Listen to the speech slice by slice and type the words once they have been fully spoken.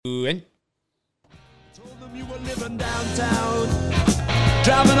And Told them you were living downtown,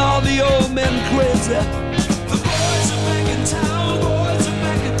 driving all the old men crazy. The boys are back in town, boys are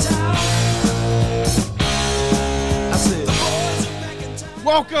back in town. I said, the boys are back in town.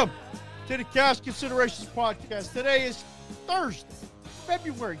 Welcome to the Cash Considerations Podcast. Today is Thursday,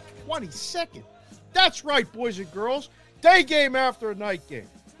 February 22nd. That's right, boys and girls. Day game after a night game.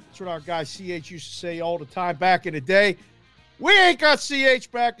 That's what our guy CH used to say all the time back in the day. We ain't got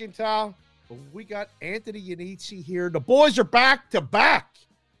CH back in town, but we got Anthony Yanizzi here. The boys are back-to-back.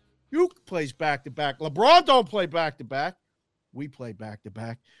 Duke plays back-to-back. LeBron don't play back-to-back. We play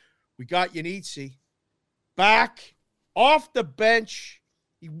back-to-back. We got Yanizzi back off the bench.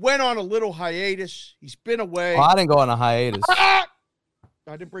 He went on a little hiatus. He's been away. Oh, I didn't go on a hiatus. I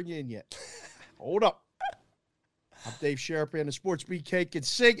didn't bring you in yet. Hold up. I'm Dave Sherapan, the Sports Beat Cake and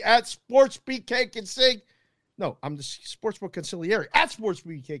Sing at Sports Beat Cake and Sing. No, I'm the Sportsbook Conciliary at Sports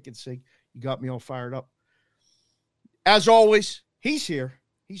Beat Cake and Sing. You got me all fired up. As always, he's here.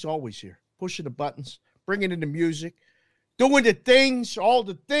 He's always here. Pushing the buttons, bringing in the music, doing the things, all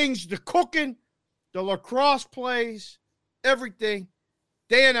the things, the cooking, the lacrosse plays, everything.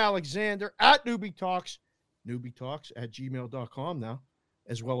 Dan Alexander at Neuby Talks at gmail.com now,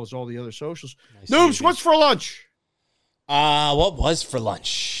 as well as all the other socials. Nice Noobs, what's for lunch? what was for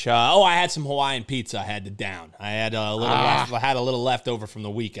lunch? I had some Hawaiian pizza. I had to down. I had a little left over from the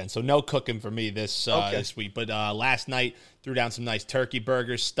weekend, so no cooking for me this week. But last night threw down some nice turkey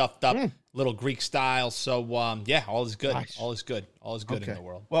burgers, stuffed up, little Greek style. So all is good. Nice. All is good. All is good in the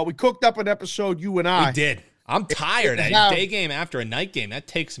world. Well, we cooked up an episode, you and I. We did. I'm tired. A day game after a night game, that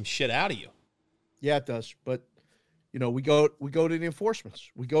takes some shit out of you. Yeah, it does. But we go to the enforcements.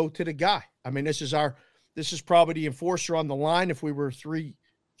 We go to the guy. I mean, this is probably the enforcer on the line. If we were a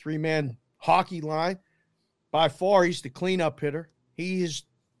three-man hockey line, by far he's the cleanup hitter. He is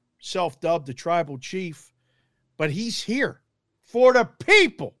self-dubbed the tribal chief, but he's here for the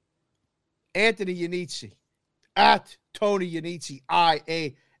people. Anthony Yanizzi at Tony Yanizzi,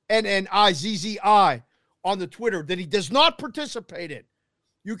 IANNIZZI on the Twitter that he does not participate in.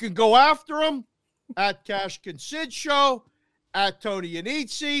 You can go after him at Cash Consid Show, at Tony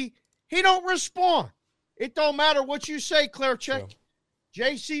Yanizzi. He don't respond. It don't matter what you say, Claire Check.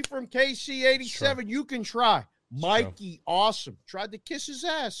 JC from KC87, you can try. Mikey, awesome. Tried to kiss his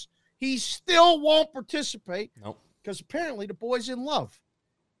ass. He still won't participate. Nope. Because apparently the boy's in love.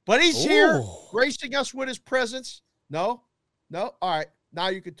 But he's here, gracing us with his presence. No? All right. Now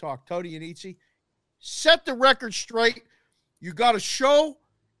you can talk. Tony Yanizzi, set the record straight. You got a show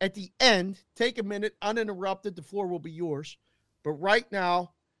at the end. Take a minute, uninterrupted. The floor will be yours. But right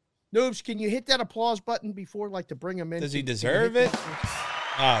now, Noobs, can you hit that applause button before, to bring him in? Does he deserve it?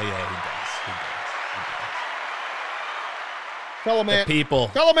 Oh, yeah, he does. Tell him, man.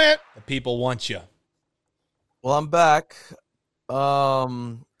 Tell him, man. The people want you. Well, I'm back.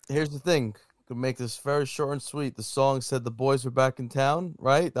 Here's the thing. Could make this very short and sweet. The song said the boys were back in town,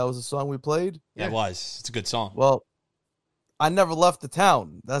 right? That was the song we played? Yeah, it was. It's a good song. Well, I never left the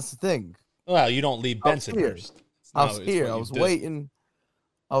town. That's the thing. Well, you don't leave Bensonhurst. I was here. I was waiting.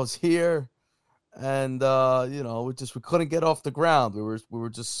 I was here, and we couldn't get off the ground. We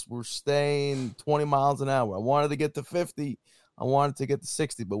were staying 20 miles an hour. I wanted to get to 50. I wanted to get to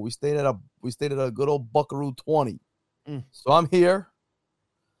 60, but we stayed at a good old Buckaroo 20. So I'm here.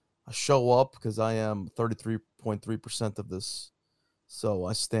 I show up because I am 33.3% of this. So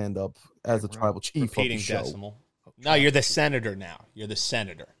I stand up as the tribal chief Repeating of the show. decimal. No, you're the senator now. You're the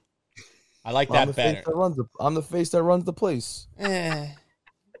senator. I like that better. I'm the face that runs the place.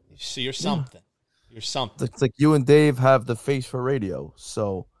 So you're something. You're something. It's like you and Dave have the face for radio.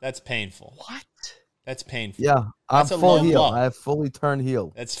 So that's painful. What? That's painful. Yeah, I'm full heel. I have fully turned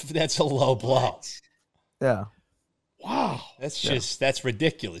heel. That's a low blow. Yeah. Wow. That's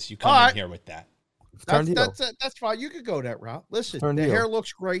ridiculous. You come in here with that. That's fine. You could go that route. Listen, the hair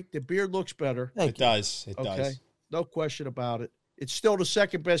looks great. The beard looks better. It does. It does. No question about it. It's still the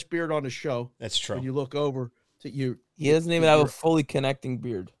second best beard on the show. That's true. When you look over to you. He doesn't even have a fully connecting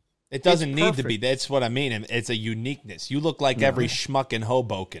beard. It doesn't need to be. That's what I mean. It's a uniqueness. You look like every schmuck in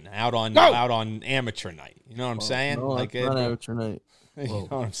Hoboken out on amateur night. You know what I'm saying? No, not amateur night. You know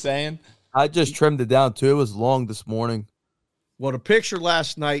what I'm saying? I just trimmed it down too. It was long this morning. Well, the picture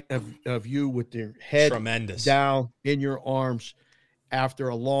last night of you with your head down in your arms after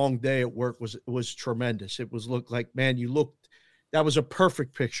a long day at work was tremendous. It looked like, man, that was a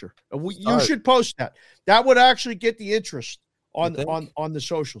perfect picture. You should post that. That would actually get the interest on the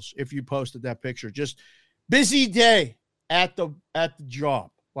socials if you posted that picture. Just busy day at the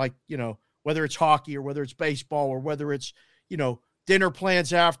job, whether it's hockey or whether it's baseball or whether it's dinner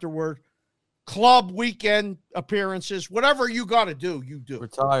plans afterward, club weekend appearances, whatever you got to do, you do.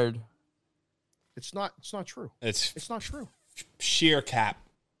 Retired. It's not true. It's not true. Sheer cap.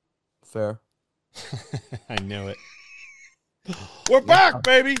 Fair. I knew it. We're back,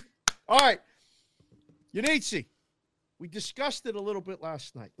 baby. All right. Yanitsi, we discussed it a little bit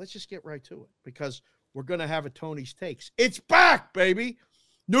last night. Let's just get right to it because we're going to have a Tony's Takes. It's back, baby.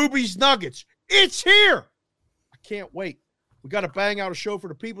 Neuby's Nuggets. It's here. I can't wait. We got to bang out a show for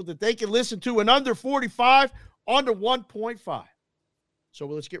the people that they can listen to in under 45, under 1.5. So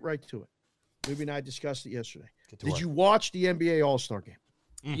let's get right to it. Neuby and I discussed it yesterday. Did you watch the NBA All-Star game?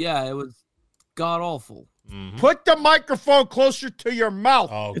 Yeah, it was god-awful. Mm-hmm. Put the microphone closer to your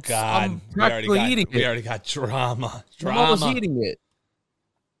mouth. Oh, God. I'm practically eating it. We already got drama. I'm almost eating it.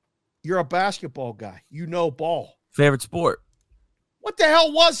 You're a basketball guy. You know ball. Favorite sport? What the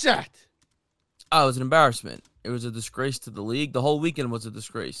hell was that? Oh, it was an embarrassment. It was a disgrace to the league. The whole weekend was a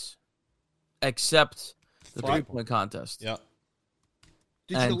disgrace. Except the three-point contest. Yep.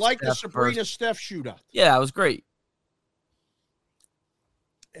 Did you like the Sabrina Steph shootout? Yeah, it was great.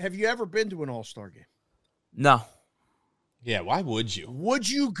 Have you ever been to an All-Star game? No. Yeah, why would you? Would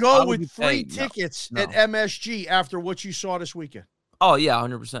you go with free tickets at MSG after what you saw this weekend? Oh, yeah,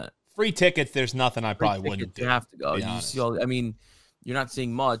 100%. Free tickets, there's nothing I probably wouldn't do. You have to go. You see all, I mean, you're not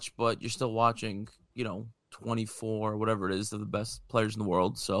seeing much, but you're still watching, 24, whatever it is, of the best players in the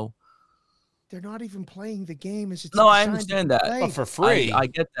world. So they're not even playing the game as it's no, I understand that. But for free. I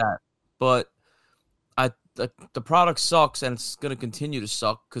get that. But the product sucks, and it's going to continue to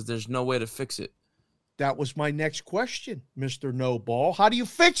suck because there's no way to fix it. That was my next question, Mr. No Ball. How do you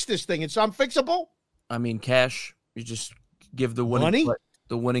fix this thing? It's unfixable? I mean, cash. You just give the winning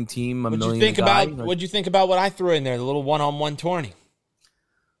team $1 million. What'd you think about what I threw in there, the little one-on-one tourney?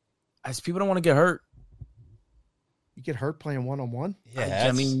 As people don't want to get hurt. You get hurt playing one-on-one? Yeah,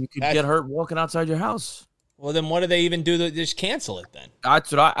 I mean, you could get hurt walking outside your house. Well, then what do they even do? Just cancel it then?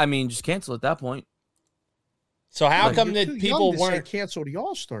 That's what I mean. Just cancel at that point. So how come that people weren't cancel the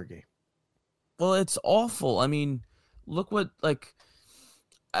All-Star game? Well, it's awful. I mean, look what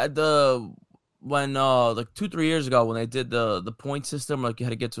at the when 2-3 years ago when they did the point system, like you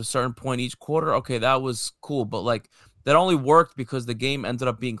had to get to a certain point each quarter. Okay, that was cool, but that only worked because the game ended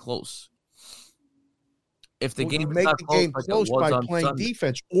up being close. If the game make the game close by playing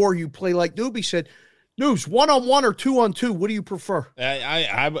defense, or you play like Neuby said, News 1-on-1 or 2-on-2. What do you prefer?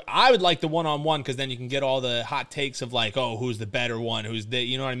 I would like the 1-on-1 because then you can get all the hot takes of who's the better one, who's the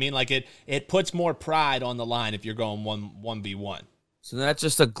you know what I mean. It puts more pride on the line if you're going 1v1. So that's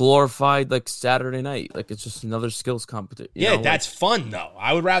just a glorified Saturday night. It's just another skills competition. Yeah, that's fun though.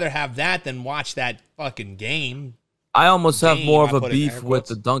 I would rather have that than watch that fucking game. I almost have more of a beef with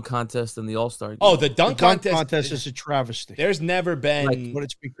the dunk contest than the All-Star game. Oh, the dunk contest is a travesty. There's never been what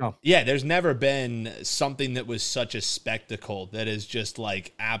it's become. Yeah, there's never been something that was such a spectacle that is just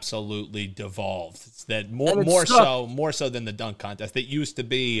absolutely devolved. It's that more so than the dunk contest. That used to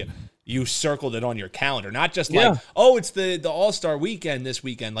be you circled it on your calendar, not just it's the All-Star weekend this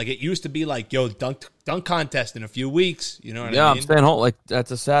weekend. It used to be dunk contest in a few weeks. You know what I mean? Yeah, I'm staying home.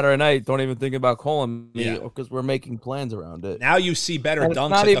 That's a Saturday night. Don't even think about calling me because we're making plans around it. Now you see better dunks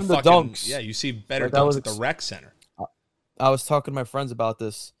not at even the dunks. Yeah, you see better dunks at the rec center. I was talking to my friends about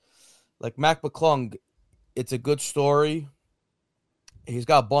this. Mac McClung, it's a good story. He's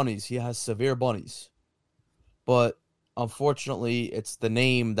got bunnies. He has severe bunnies. But unfortunately, it's the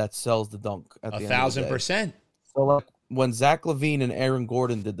name that sells the dunk at the end of the day. 1,000%. So when Zach LaVine and Aaron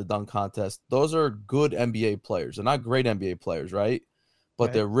Gordon did the dunk contest, those are good NBA players. They're not great NBA players, right?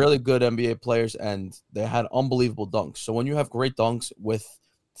 But they're really good NBA players, and they had unbelievable dunks. So when you have great dunks with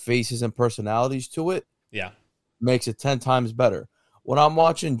faces and personalities to it, makes it 10 times better. When I'm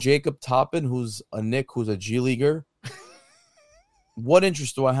watching Jacob Toppin, who's a Knick, who's a G Leaguer, what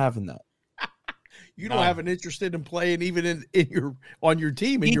interest do I have in that? You don't have an interest in him playing even on your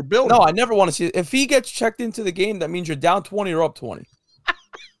team, in your building. No, I never want to see it. If he gets checked into the game, that means you're down 20 or up 20.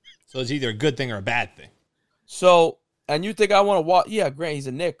 So it's either a good thing or a bad thing. So, and you think I want to watch? Yeah, Grant, he's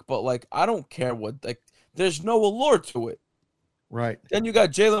a Knick, but I don't care what. There's no allure to it. Right. Then you got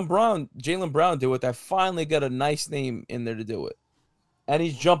Jaylen Brown do it. That finally got a nice name in there to do it, and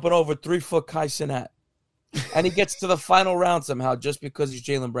he's jumping over 3-foot Kai Cenat, and he gets to the final round somehow just because he's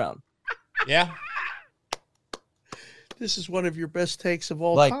Jaylen Brown. Yeah. This is one of your best takes of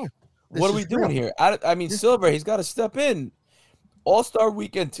all time. What are we doing here? I mean, Silver, he's got to step in. All-Star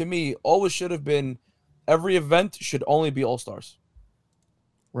Weekend, to me, always should have been every event should only be All-Stars.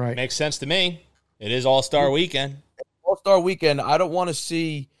 Right. Makes sense to me. It is All-Star Weekend. All-Star Weekend, I don't want to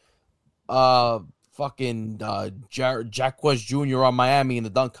see fucking Jacquez Jr. on Miami in the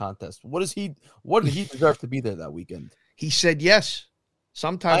dunk contest. What did he deserve to be there that weekend? He said yes.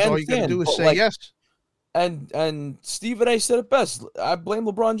 Sometimes all you got to do is say yes. And Stephen A. said it best. I blame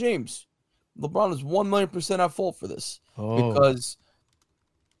LeBron James. LeBron is 1,000,000% at fault for this. Because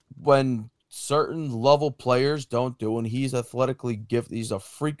when certain level players don't do, and he's athletically gifted, he's a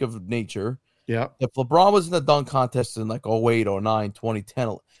freak of nature. Yeah. If LeBron was in the dunk contest in like 08, 09,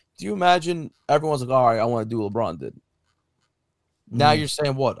 2010, do you imagine everyone's like, all right, I want to do what LeBron did? Now you're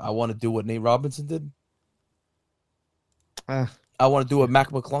saying what? I want to do what Nate Robinson did? I want to do what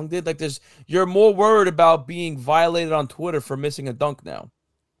Mac McClung did? Like, you're more worried about being violated on Twitter for missing a dunk now.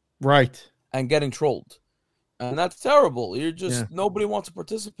 Right. And getting trolled. And that's terrible. Nobody wants to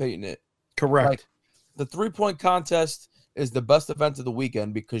participate in it. Correct. Like, the 3-point contest is the best event of the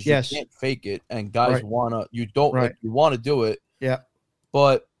weekend because you can't fake it, and guys want to do it. Yeah.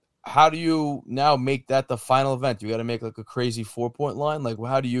 But how do you now make that the final event? You got to make like a crazy 4-point line? Like,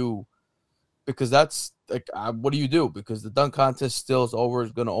 how do you – because that's like, what do you do? Because the dunk contest still is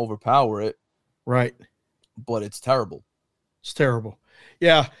going to overpower it. Right. But it's terrible. It's terrible.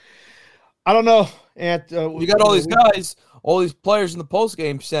 Yeah. I don't know. And you got all these guys, all these players in the post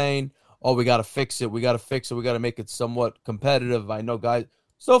game saying, "Oh, we got to fix it. We got to fix it. We got to make it somewhat competitive." I know, guys.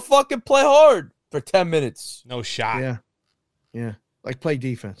 So fucking play hard for 10 minutes. No shot. Yeah, yeah. Like play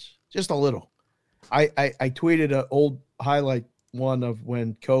defense, just a little. I tweeted an old highlight one of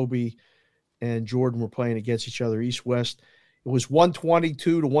when Kobe and Jordan were playing against each other, East-West. It was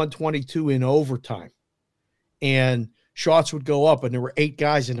 122 to 122 in overtime, and shots would go up, and there were 8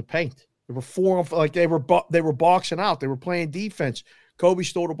 guys in the paint. There were 4, like they were boxing out. They were playing defense. Kobe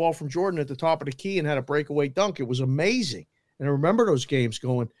stole the ball from Jordan at the top of the key and had a breakaway dunk. It was amazing. And I remember those games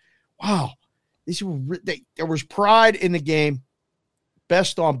going, wow, there was pride in the game.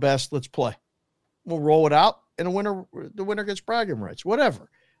 Best on best, let's play. We'll roll it out, and the winner gets bragging rights, whatever.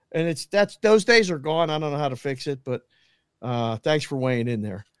 And those days are gone. I don't know how to fix it, but thanks for weighing in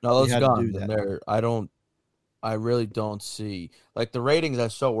there. No, those gone. I really don't see, like, the ratings I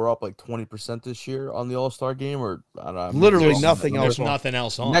saw were up like 20% this year on the All-Star game, or I don't know, literally nothing else. There's nothing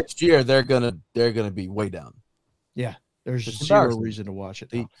else on. Next year they're gonna be way down. Yeah, there's zero reason to watch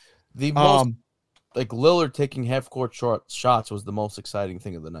it. The most, like, Lillard taking half-court shots was the most exciting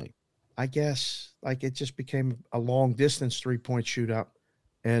thing of the night. I guess, like, it just became a long-distance 3-point shootout,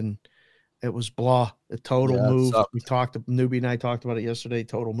 and it was blah. The total move. Neuby and I talked about it yesterday.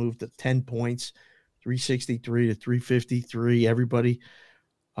 Total move to 10 points. 363 to 353. Everybody,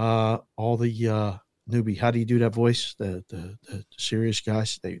 all the Neuby. How do you do that voice? The serious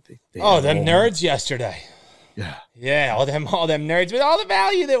guys. They them nerds yesterday. Yeah. All them nerds with all the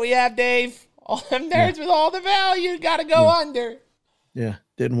value that we have, Dave. All them nerds with all the value. Got to go under. Yeah,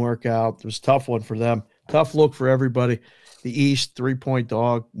 didn't work out. It was a tough one for them. Tough look for everybody. The East 3-point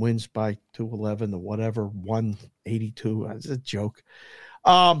dog wins by 211 to whatever 182. It's a joke.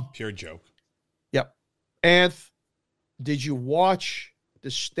 Pure joke. Yep. Anth, did you watch the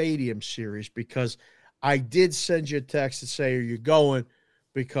Stadium series? Because I did send you a text to say, are you going?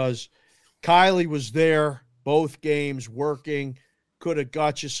 Because Kylie was there, both games working, could have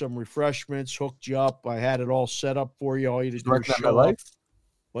got you some refreshments, hooked you up. I had it all set up for you. All you had to do is show up.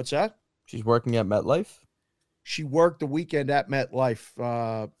 What's that? She's working at MetLife? She worked the weekend at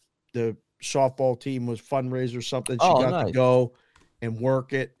MetLife. The softball team was fundraiser or something. She got to go and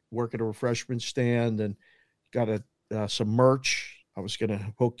work at a refreshment stand, and got some merch. I was going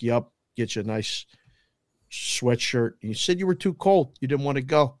to hook you up, get you a nice sweatshirt. You said you were too cold. You didn't want to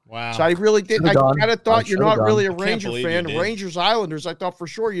go. Wow. So I really did. I kind of thought you're not really a Ranger fan. Rangers Islanders, I thought for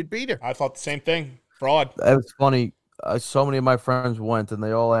sure you'd be there. I thought the same thing. Fraud. It was funny. So many of my friends went, and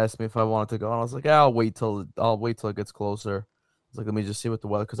they all asked me if I wanted to go. And I was like, I'll wait till it gets closer. I was like, let me just see what the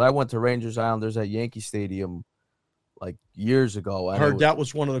weather. Because I went to Rangers Islanders at Yankee Stadium like years ago. I heard that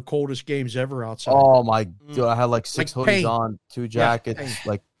was one of the coldest games ever outside. Oh my God! I had like 6 hoodies on, 2 jackets.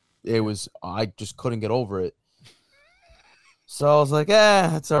 Like, it was. I just couldn't get over it. So I was like,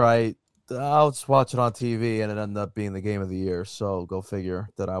 it's all right. I'll just watch it on TV, and it ended up being the game of the year. So go figure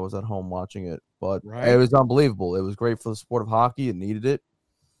that I was at home watching it. But It was unbelievable. It was great for the sport of hockey. It needed it.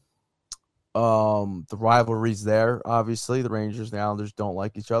 The rivalry's there, obviously. The Rangers and the Islanders don't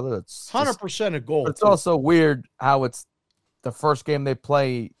like each other. It's 100% a goal. It's also weird how it's the first game they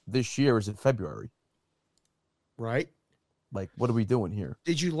play this year is in February. Right. Like, what are we doing here?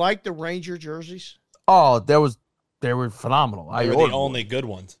 Did you like the Ranger jerseys? Oh, they were phenomenal. They were the only good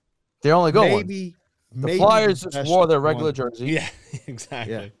ones. The only good ones. The Flyers just wore their regular jersey. Yeah,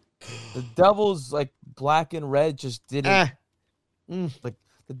 exactly. Yeah. The Devils, like, black and red just didn't. Like,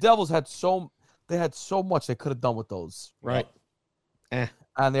 the Devils they had so much they could have done with those. Right.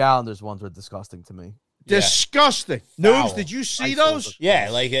 And the Islanders ones were disgusting to me. Disgusting. Foul. Noobs, did you see those? Yeah,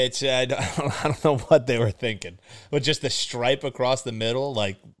 like it's I don't know what they were thinking, but just the stripe across the middle.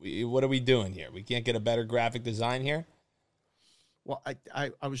 Like, what are we doing here? We can't get a better graphic design here. Well,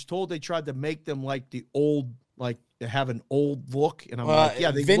 I was told they tried to make them like the old, like they have an old look, and I'm like,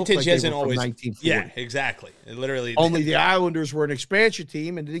 yeah, they vintage look like isn't they were from always 1940. Yeah, exactly. It literally Only the Islanders were an expansion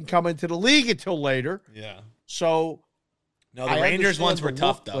team and didn't come into the league until later. Yeah. So no, the Rangers ones were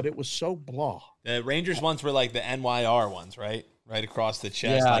tough though. But it was so blah. The Rangers ones were like the NYR ones, right? Right across the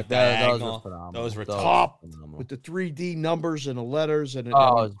chest, Yeah, like diagonal. Those were top phenomenal. with the 3D numbers and the letters and,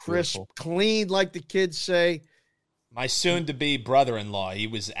 it's crisp, beautiful. clean, like the kids say. My soon-to-be brother-in-law, he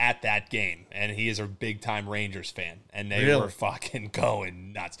was at that game, and he is a big-time Rangers fan, and they were fucking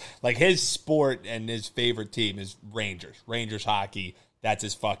going nuts. Like, his sport and his favorite team is Rangers. Rangers hockey, that's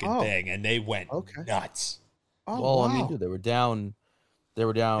his fucking thing, and they went nuts. Oh, Well, wow. I mean, dude, they were down. They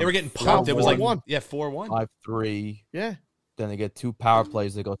were getting pumped. It was like 4-1. 5-3. Yeah. Then they get 2 power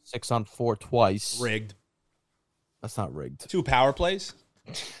plays. They go 6-on-4 twice. Rigged. That's not rigged. 2 power plays?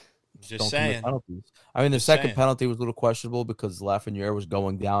 Just Don't saying. commit penalties. I mean, the second penalty was a little questionable because Lafreniere was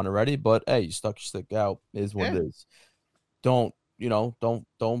going down already. But hey, you stuck your stick out. It is what it is. Don't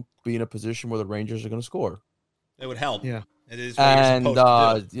be in a position where the Rangers are going to score. It would help. Yeah. It is what you're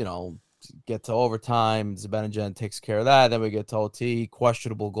supposed to do. Get to overtime. Zibanejad takes care of that. Then we get to OT.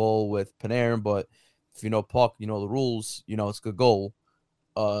 Questionable goal with Panarin, but if you know puck, you know the rules. You know it's a good goal.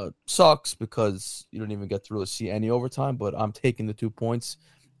 Sucks because you don't even get to really see any overtime. But I'm taking the 2 points,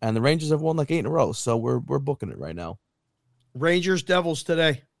 and the Rangers have won like 8 in a row, so we're booking it right now. Rangers, Devils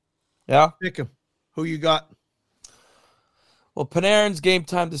today. Yeah. Pick 'em. Who you got? Well, Panarin's game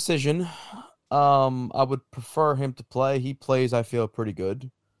time decision. I would prefer him to play. He plays, I feel, pretty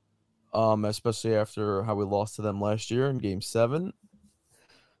good. Especially after how we lost to them last year in Game 7.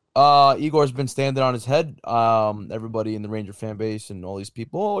 Igor's been standing on his head. Everybody in the Ranger fan base and all these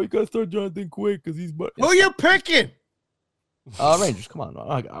people, you got to start Jonathan quick because he's... Who you picking? Rangers, come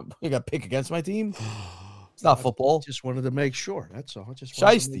on. You got to pick against my team? It's not football. Just wanted to make sure. That's all. Just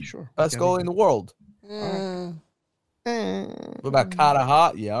wanted to make Shiesty, sure. best goalie in the world. What about Carter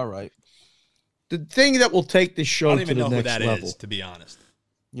Hart? Yeah, all right. The thing that will take this I show don't to even the know who next that level. is, to be honest.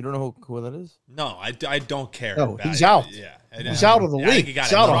 You don't know who that is? No, I don't care. No, about he's it. out. Yeah, He's out of the I think league. he got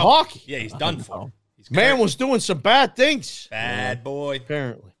He's in out of trouble. hockey. Yeah, he's done for. He's Man current. was doing some bad things. Bad boy.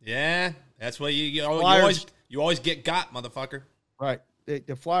 Apparently. Yeah, that's what you always get got, motherfucker. Right.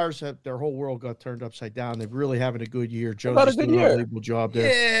 The Flyers have their whole world got turned upside down. They're really having a good year. Joe's About a just good doing an year. unbelievable job there.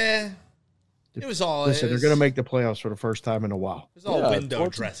 Yeah, it was all. Listen, it was, they're going to make the playoffs for the first time in a while. It was all Yeah, window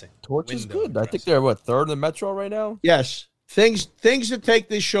Torch is- dressing. Torch is Window good. I think dressing. they're, third in the Metro right now? Yes. Things that take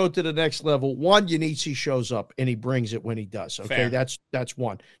this show to the next level. One, Yannici shows up and he brings it when he does. Okay, Fair. that's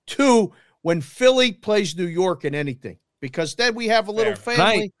one. Two, when Philly plays New York in anything, because then we have a little Fair.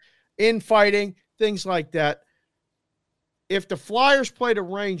 family infighting, things like that. If the Flyers play the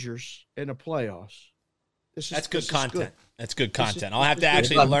Rangers in the playoffs, That's good content. good. That's good This is- content. I'll have to this is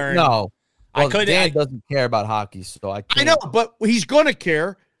actually good. learn. No. I Well, could. Dan doesn't care about hockey, so I can't. I know, but he's going to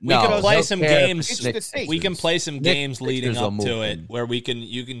care. We can play he'll some care if games. it's It's Nick the thing. We can play some games Sixers leading will up move to it him. where you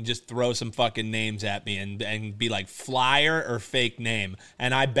can just throw some fucking names at me and be like flyer or fake name,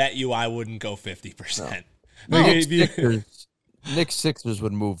 and I bet you I wouldn't go 50%. Nick Sixers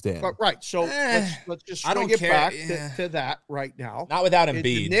would move Dan. But right, so let's just I swing don't it care. back Yeah. to that right now. Not without The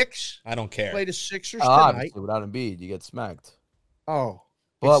Embiid. Knicks I don't care. play the Sixers tonight. Obviously, without Embiid, you get smacked. Oh,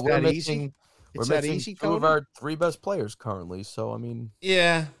 But it's we're that missing, easy. we're It's that missing easy, 2 of Tony? our 3 best players currently. So, I mean,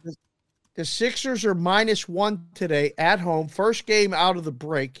 Yeah. The Sixers are -1 today at home. First game out of the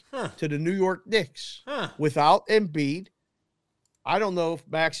break to the New York Knicks without Embiid. I don't know if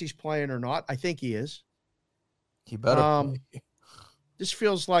Maxi's playing or not. I think he is. he better play. This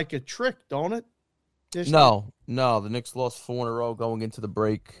feels like a trick, don't it? No. The Knicks lost 4 in a row going into the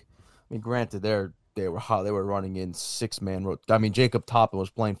break. I mean, granted, they were hot. They were running in 6-man. I mean, Jacob Toppin was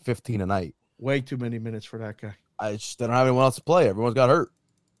playing 15 a night. Way too many minutes for that guy. They don't have anyone else to play. Everyone's got hurt.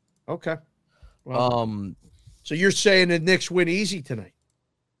 Okay. Well, so you're saying the Knicks win easy tonight?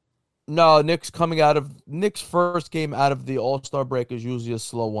 No, Knicks first game out of the All-Star break is usually a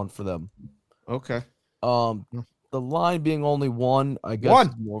slow one for them. Okay. The line being only 1, I guess. One.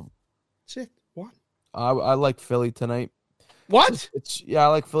 is more, That's it. One. I like Philly tonight. What? I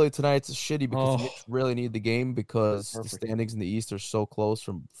like Philly tonight. It's a shitty because the Oh. Knicks really need the game because Perfect. the standings in the East are so close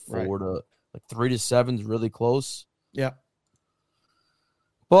from 4 Right. to like 3 to 7 is really close. Yeah.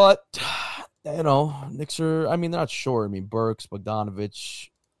 But Knicks are. I mean, they're not sure. I mean, Burks, Bogdanovich.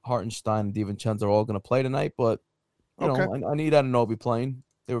 Hartenstein and DiVincenzo are all going to play tonight, but you know, I need Anunoby playing.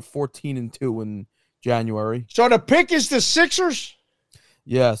 They were 14-2 in January. So the pick is the Sixers?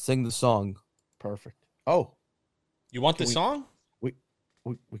 Yeah, sing the song. Perfect. Oh. You want the song?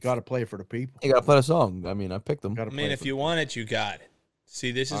 We got to play it for the people. You got to play the song. I mean, I picked them. I mean, if you want it, you got it.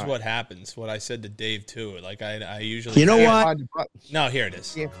 See, this is what happens. What I said to Dave, too. Like, I usually... You know what? No, here it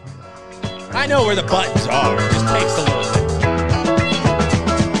is. Yeah. I know where the buttons are. It just takes a little bit.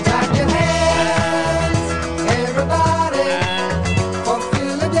 Clap your hands, everybody, for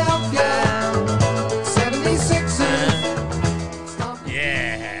Philadelphia 76ers.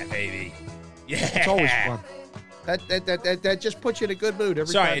 Yeah, baby. Yeah. It's always fun. That just puts you in a good mood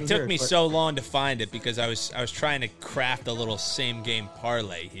every time. Sorry, it took me so long to find it because I was trying to craft a little same game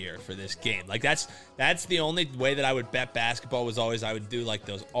parlay here for this game. Like that's the only way that I would bet basketball was always I would do like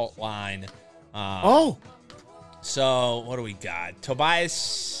those alt line. So what do we got?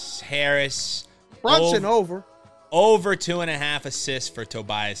 Tobias Harris. Brunson over 2.5 assists for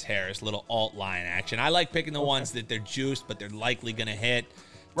Tobias Harris. Little alt line action. I like picking the ones that they're juiced, but they're likely going to hit.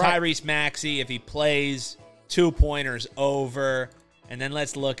 Right. Tyrese Maxey, if he plays, 2-pointers over. And then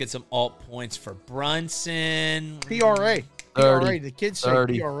let's look at some alt points for Brunson. PRA. 30, The kids say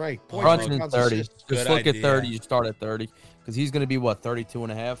 30. PRA. Brunson 30. Just Good look idea. at 30. You start at 30 because he's going to be,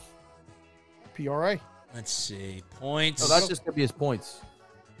 32.5? PRA. Let's see. Points. No, that's just going to be his points.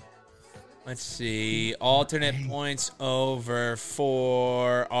 Let's see. Alternate points over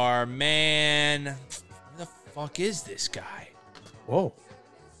for our man. Who the fuck is this guy? Whoa.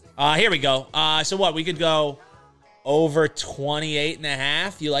 Here we go. So what? We could go over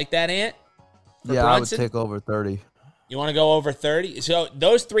 28.5. You like that, Ant? For Yeah, Brunson? I would take over 30. You want to go over 30? So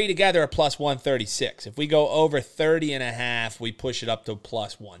those three together are plus 136. If we go over 30.5, we push it up to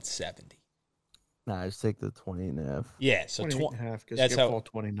plus 170. Nah, just take the 28.5. Yeah, so 28.5 because that's how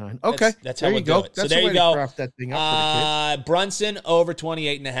 29. Okay, that's how there we'll you go. do it. That's So there the way you go. to craft that thing up for the kid. Brunson over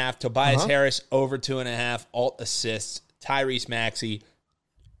 28.5. Tobias Harris over 2.5. Alt assists. Tyrese Maxey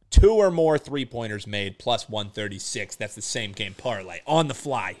 2 or more 3-pointers made plus 136. That's the same game parlay on the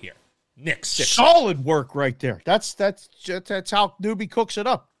fly here. Nick, Solid work right there. That's how Neuby cooks it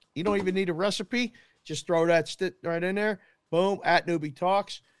up. You don't even need a recipe. Just throw that right in there. Boom. At Neuby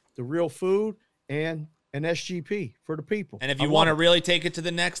Talks, the real food and an SGP for the people. And if you want to really take it to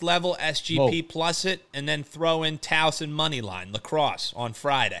the next level, SGP plus it, and then throw in Towson Moneyline, lacrosse on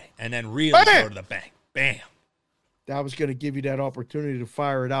Friday, and then really go to the bank. Bam. I was going to give you that opportunity to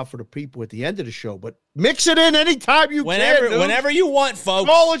fire it out for the people at the end of the show, but mix it in anytime you can. Whenever you want, folks.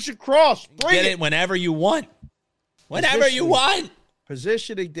 College across. Get it whenever you want. Whenever you want.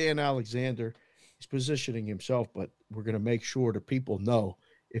 Positioning Dan Alexander. He's positioning himself, but we're going to make sure the people know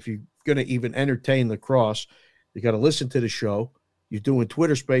if you're going to even entertain lacrosse, you got to listen to the show. You're doing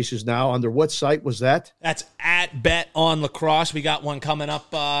Twitter Spaces now. Under what site was that? That's at Bet on Lacrosse. We got one coming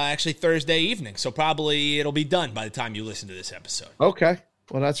up actually Thursday evening, so probably it'll be done by the time you listen to this episode. Okay.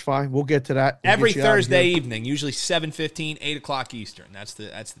 Well, that's fine. We'll get to that. Every Thursday evening, usually 7:15, 8 o'clock Eastern. That's the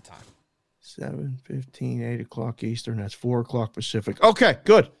time. 7:15, 8 o'clock Eastern. That's 4 o'clock Pacific. Okay,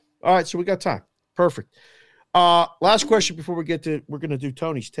 good. All right, so we got time. Perfect. Last question before we get to, we're going to do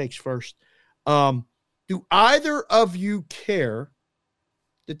Tony's takes first. Do either of you care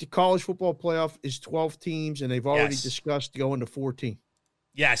that the college football playoff is 12 teams and they've already discussed going to 14?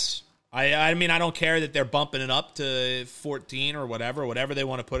 Yes. I mean, I don't care that they're bumping it up to 14 or whatever they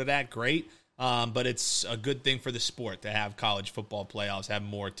want to put it at. Great. But it's a good thing for the sport to have college football playoffs, have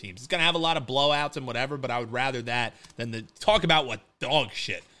more teams. It's going to have a lot of blowouts and whatever, but I would rather that than talk about what dog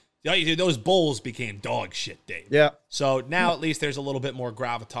shit. Those bowls became dog shit, Dave. Yeah. So now at least there's a little bit more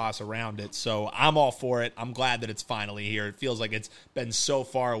gravitas around it. So I'm all for it. I'm glad that it's finally here. It feels like it's been so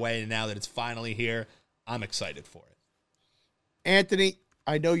far away, and now that it's finally here, I'm excited for it. Anthony,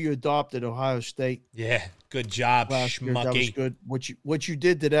 I know you adopted Ohio State. Yeah, good job, That was good. What you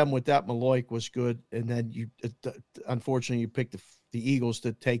did to them with that Maloik was good, and then you unfortunately you picked the Eagles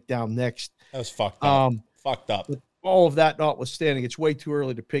to take down next. That was fucked up. Fucked up. All of that notwithstanding, it's way too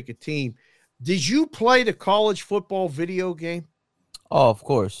early to pick a team. Did you play the college football video game? Oh, of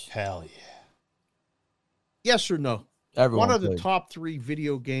course. Hell yeah. Yes or no? Everyone One of the played. top 3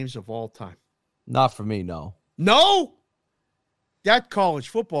 video games of all time. Not for me, no. No? That college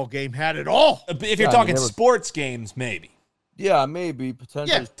football game had it all. If you're talking sports games, maybe. Yeah, maybe.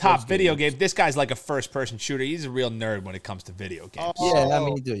 Potentially. Yeah, Top video games. This guy's like a first-person shooter. He's a real nerd when it comes to video games. Yeah, I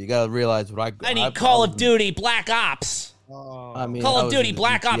mean, you got to realize what I need Call of Duty Black Ops. I mean, Call of Duty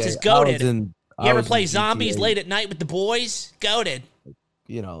Black Ops is goated. You ever play zombies GTA. late at night with the boys? Goated.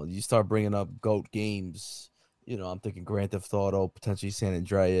 You start bringing up GOAT games. I'm thinking Grand Theft Auto, potentially San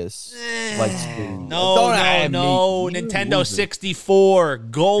Andreas. No, Nintendo 64,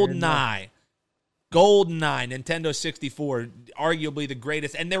 GoldenEye. Nintendo 64, arguably the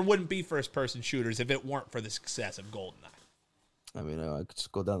greatest, and there wouldn't be first-person shooters if it weren't for the success of GoldenEye. I mean, I could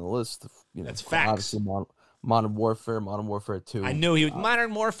just go down the list. That's facts. Obviously, Modern Warfare 2. I knew he would.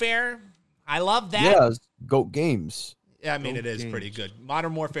 Modern Warfare, I love that. Yeah, GOAT games. Yeah, I mean, it is pretty good.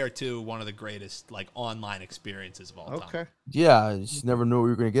 Modern Warfare 2, one of the greatest online experiences of all time. Okay. Yeah, I just never knew what you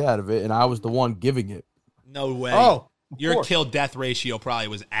were going to get out of it, and I was the one giving it. No way. Oh, your kill-death ratio probably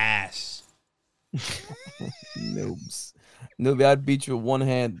was ass. Noobs. Neuby, I'd beat you with one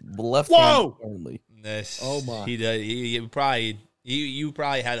hand, left Whoa! hand only. Oh, my. You probably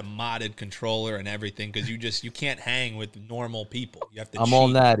had a modded controller and everything because you can't hang with normal people. You have to cheat. All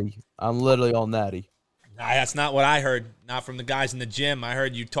natty. I'm literally all natty. Nah, that's not what I heard. Not from the guys in the gym. I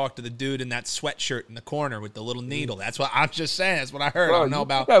heard you talk to the dude in that sweatshirt in the corner with the little needle. That's what I'm just saying. That's what I heard. Bro, I don't know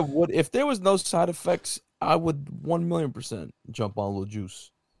about. I would, if there was no side effects, I would 1,000,000% jump on a little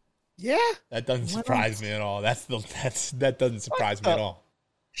juice. Yeah, that doesn't surprise me at all. That doesn't surprise me at all.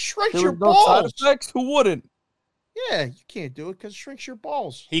 Shrinks your balls. Side effects? Who wouldn't? Yeah, you can't do it because it shrinks your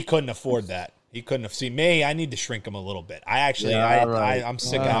balls. He couldn't afford that. He couldn't have seen me. I need to shrink them a little bit. I'm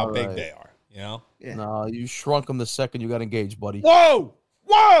sick of how big they are. Yeah. No, you shrunk them the second you got engaged, buddy.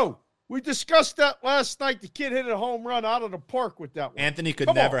 Whoa! We discussed that last night. The kid hit a home run out of the park with that one. Anthony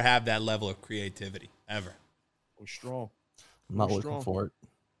could never have that level of creativity ever. We're strong. I'm not looking for it.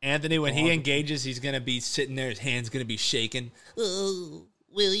 Anthony, when he engages, he's gonna be sitting there. His hand's gonna be shaking. Oh,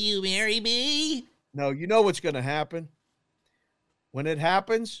 will you marry me? No, you know what's gonna happen. When it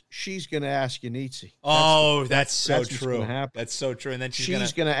happens, she's going to ask Yanitsi. That's so true. That's so true. And then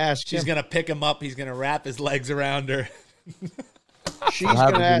she's going to ask him. She's going to pick him up. He's going to wrap his legs around her. She's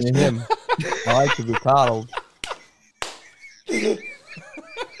going to ask him. I like to be coddled.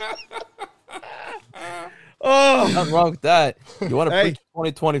 Nothing wrong with that. You want to preach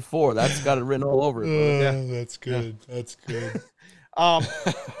 2024. That's got it written all over it. That's good. Yeah. That's good. All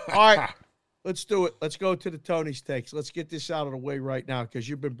right. Let's do it. Let's go to the Tony's takes. Let's get this out of the way right now because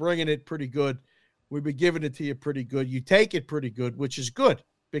you've been bringing it pretty good. We've been giving it to you pretty good. You take it pretty good, which is good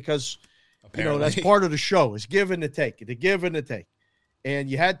because, that's part of the show is give and the take, the give and the take. And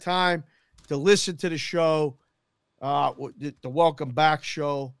you had time to listen to the show, the Welcome Back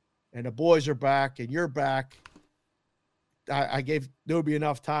show, and the boys are back and you're back. I gave Neuby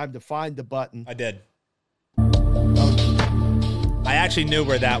enough time to find the button. I did. I actually knew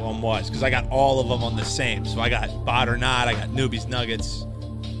where that one was because I got all of them on the same. So I got Bot or Not, I got Newby's Nuggets.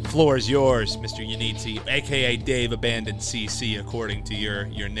 Floor is yours, Mr. Yanitsi, a.k.a. Dave Abandoned CC, according to your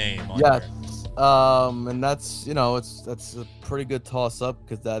name. And that's, that's a pretty good toss-up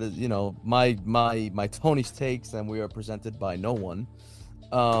because that is, my Tony's takes, and we are presented by no one.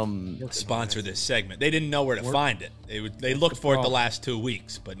 Sponsor this segment. They didn't know where to find it. They looked for it the last 2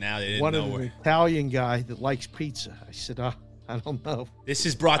 weeks, but now they didn't know where. An Italian guy that likes pizza. I said, I don't know. This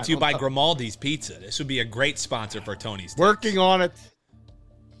is brought to you by Grimaldi's Pizza. This would be a great sponsor for Tony's. Working on it.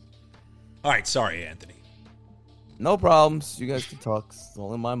 All right, sorry, Anthony. No problems. You guys can talk. It's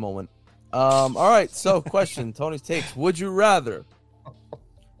only my moment. All right, so question. Tony's takes. Would you rather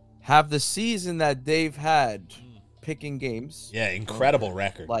have the season that Dave had picking games? Yeah, incredible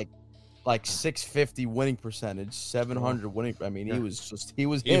record. Like 650 winning percentage, 700 winning. I mean, he was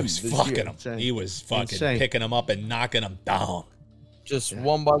fucking them. He was fucking picking them up and knocking them down. Just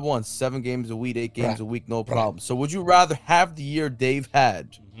one by one, 7 games a week, 8 games a week, no problem. So would you rather have the year Dave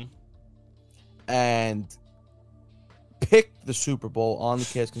had and pick the Super Bowl on the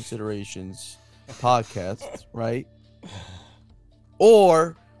Cash Considerations podcast, right?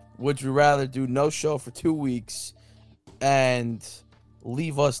 Or would you rather do no show for 2 weeks and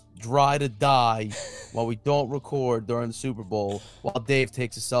leave us dry to die while we don't record during the Super Bowl while Dave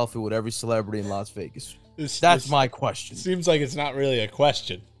takes a selfie with every celebrity in Las Vegas? That's my question. Seems like it's not really a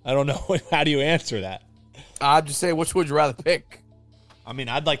question. I don't know. How do you answer that? I'd just say, which would you rather pick? I mean,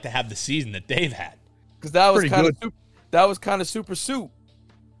 I'd like to have the season that Dave had. Because that was kind of that was kind of super suit.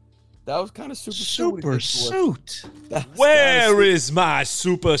 That was kind of super suit. Where is my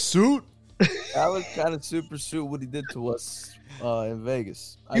super suit? That was kind of super suit what he did to us in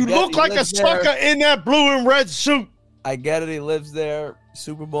Vegas. You look like a sucker in that blue and red suit. I get it. He lives there.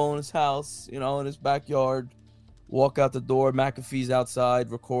 Super Bowl in his house, in his backyard. Walk out the door. McAfee's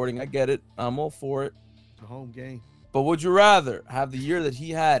outside recording. I get it. I'm all for it. It's a home game. But would you rather have the year that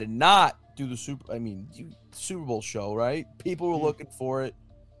he had and not do the Super Bowl show, right? People were looking for it.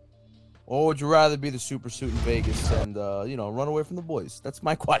 Or would you rather be the super suit in Vegas and, run away from the boys? That's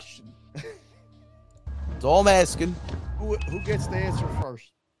my question. That's all I'm asking. Who gets the answer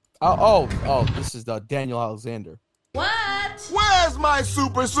first? Oh, this is Daniel Alexander. What? Where's my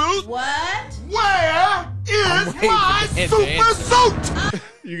super suit? What? Where is my super suit?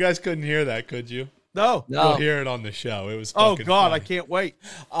 You guys couldn't hear that, could you? No. You'll hear it on the show. It was Oh fucking God, funny. I can't wait.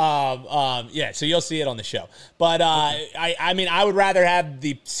 Yeah, so you'll see it on the show. But I mean, I would rather have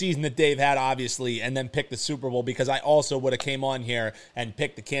the season that Dave had, obviously, and then pick the Super Bowl, because I also would have came on here and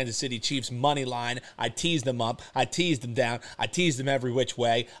picked the Kansas City Chiefs money line. I teased them up. I teased them down. I teased them every which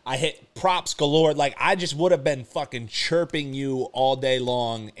way. I hit props galore. Like, I just would have been fucking chirping you all day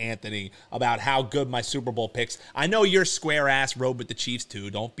long, Anthony, about how good my Super Bowl picks. I know you're square ass rode with the Chiefs too.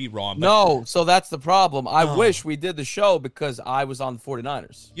 Don't be wrong. But No, so that's the problem. I wish we did the show because I was on the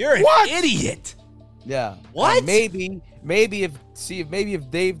 49ers. you're an idiot. Yeah. What? And maybe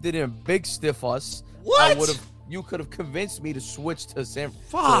if Dave didn't big stiff us, What? you could have convinced me to switch to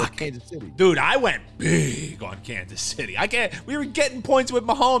Fuck. Kansas City. Dude, I went big on Kansas City. We were getting points with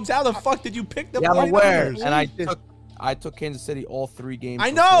Mahomes. How the fuck did you pick the Yeah, I'm aware. 49ers? And I took Kansas City all 3 games. I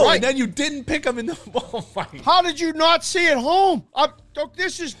know, Right. and then you didn't pick them in the oh my. How did you not see it home?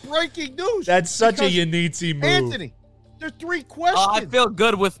 This is breaking news. That's such a Because, Yanitsi move. Anthony, there's 3 questions. I feel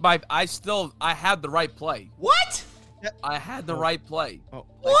good with my. I had the right play. What? I had the right play. Oh,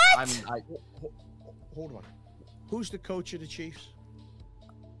 What? hold on. Who's the coach of the Chiefs?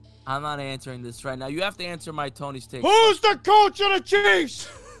 I'm not answering this right now. You have to answer my Tony's take. Who's the coach of the Chiefs?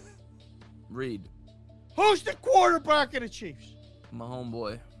 Reed, Who's the quarterback of the Chiefs? my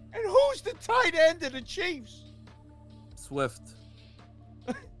homeboy, And who's the tight end of the Chiefs? Swift.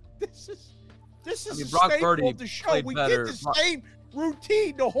 This is mean, a Brock staple Purdy of the show. played We better. did the same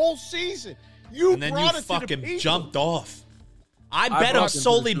routine the whole season. You And then you brought it to the fucking people. jumped off. I bet brought him them to the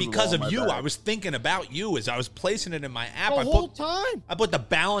solely Super because Bowl, of my you. bad. I was thinking about you as I was placing it in my app. the I whole put time. I put the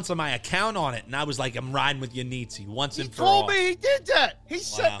balance of my account on it, and I was like, I'm riding with Yanitsi once He and for all. told me he did that. He Wow.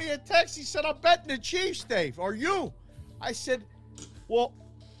 sent me a text. He said, I'm betting the Chiefs, Dave. Are you? I said, well,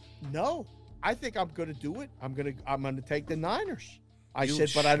 no. I think I'm gonna do it. I'm gonna take the Niners. I You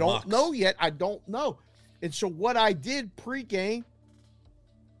said, but I don't schmucks. know yet. I don't know. And so what I did pregame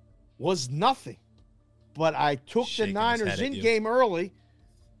was nothing. But I took Shaking the his Niners head at in you. game early.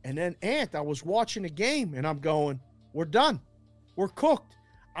 And then I was watching the game and I'm going, we're done. We're cooked.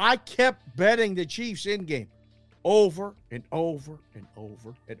 I kept betting the Chiefs in game over and over and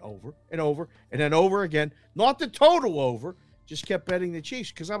over and over and over and then over again. Not the total over, just kept betting the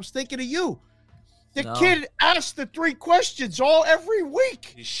Chiefs because I was thinking of you. The No. kid asked the 3 questions every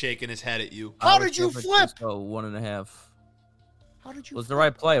week. He's shaking his head at you. How did you flip? 1.5. How did you Was the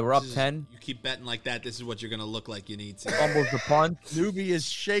right play. We're up This is- 10. You keep betting like that, this is what you're going to look like, Yanitsi. Fumbles the punt. Newby is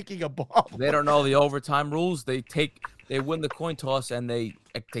shaking a bomb. They don't know the overtime rules. They win the coin toss and they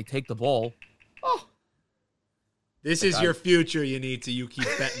take the ball. Oh, This is your future, Yanitsi. You keep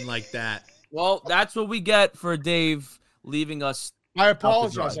betting like that. Well, that's what we get for Dave leaving us. I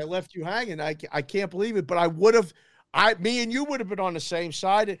apologize. drive. I left you hanging. I can't believe it, but I would have. Me and you would have been on the same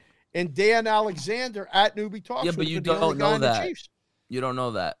side. And Dan Alexander at Neuby Talks. Yeah, but would you have been the only don't guy know in the that. Chiefs. You don't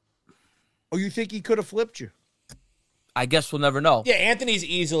know that. Oh, you think he could have flipped you? I guess we'll never know. Yeah, Anthony's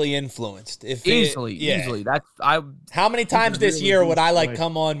easily influenced. Easily. That's How many times this really year would I right.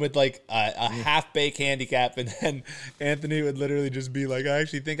 come on with like a half-baked handicap, and then Anthony would literally just be like, I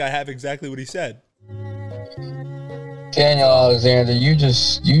actually think I have exactly what he said. Daniel Alexander, you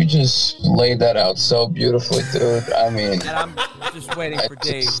just laid that out so beautifully, dude. I mean, And I'm just waiting for I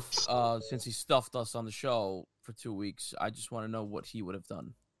Dave, just- since he stuffed us on the show for 2 weeks. I just want to know what he would have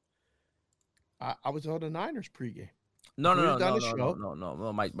done. I was on the Niners pregame. No.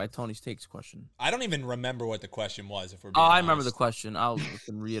 My Tony's takes question. I don't even remember what the question was. If we're Oh, being I remember the honest. question. I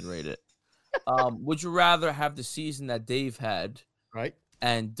can reiterate it. Would you rather have the season that Dave had Right?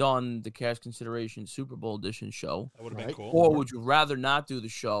 and done the Cash Consideration Super Bowl edition show, That would have been Right. cool. or would you rather not do the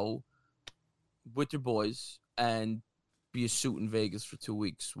show with your boys and be a suit in Vegas for 2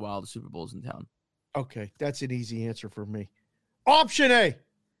 weeks while the Super Bowl's in town? Okay, that's an easy answer for me. Option A.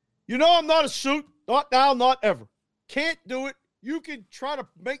 You know I'm not a suit. Not now, not ever. Can't do it. You can try to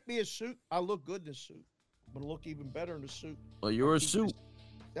make me a suit. I look good in a suit. I'm going to look even better in a suit. Well, you're a suit.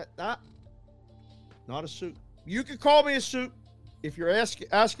 Not a suit. You can call me a suit. If you're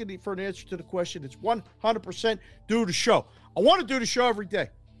asking me for an answer to the question, it's 100% do the show. I want to do the show every day.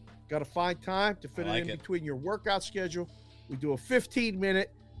 Got to find time to fit I like it in it. between your workout schedule. We do a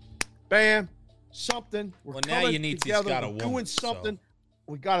 15-minute, bam, something. We're Well, now coming you need to- together. got a We're woman, doing so- something.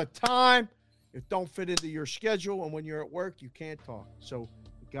 We got a time. It don't fit into your schedule, and when you're at work, you can't talk. So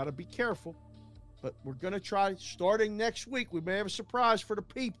we got to be careful. But we're going to try, starting next week, we may have a surprise for the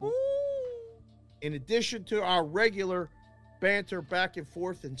people. in addition to our regular banter back and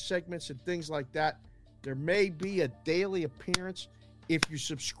forth and segments and things like that, there may be a daily appearance. If you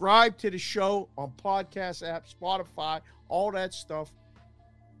subscribe to the show on podcast app, Spotify, all that stuff,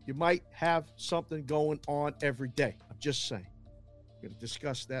 you might have something going on every day. I'm just saying. We're going to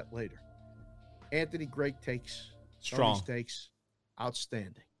discuss that later. Anthony, great takes. Strong. Tony's takes,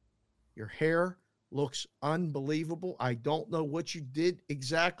 outstanding. Your hair looks unbelievable. I don't know what you did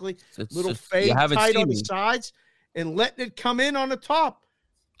exactly. Little fade tight on the sides and letting it come in on the top.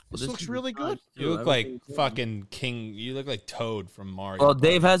 This looks really good. You look like fucking King. You look like Toad from Mario. Well,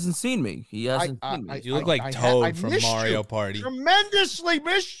 Dave hasn't seen me. He hasn't seen me. You look like Toad from Mario Party. Tremendously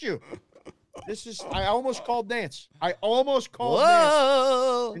missed you. I almost called Nance. I almost called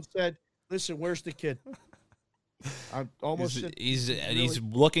Nance and said, listen, where's the kid? I almost said. He's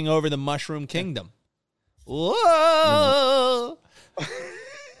looking over the Mushroom Kingdom. Whoa.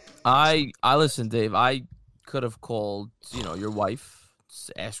 I listen, Dave. I could have called, your wife,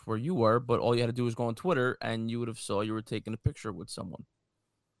 asked where you were, but all you had to do was go on Twitter, and you would have saw you were taking a picture with someone.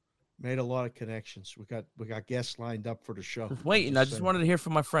 Made a lot of connections. We got guests lined up for the show. Just waiting. I just wanted to hear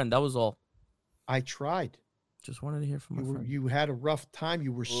from my friend. That was all. I tried. Just wanted to hear from my friend. You had a rough time.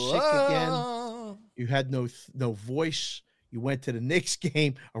 You were sick again. You had no voice. You went to the Knicks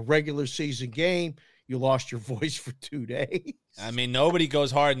game, a regular season game. You lost your voice for 2 days. I mean, nobody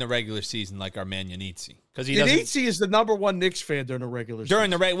goes hard in the regular season like our man Yanitsi. Because Yanitsi is the number one Knicks fan during the regular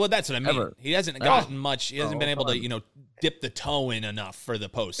season. Well, that's what I mean. Ever. He hasn't gotten much. He hasn't been able to, dip the toe in enough for the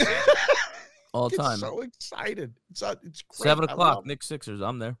postseason. All the time. So excited. It's great. 7 o'clock, Knicks Sixers.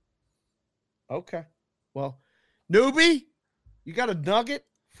 I'm there. Okay. Well, Neuby, you got a nugget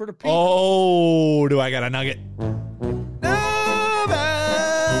for the people? Oh, do I got a nugget?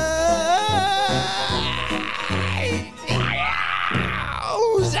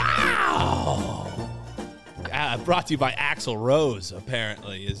 Brought to you by Axl Rose,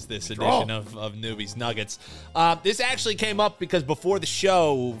 apparently, is this edition of Newby's Nuggets. This actually came up because before the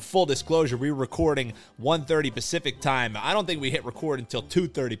show, full disclosure, we were recording 1:30 Pacific time. I don't think we hit record until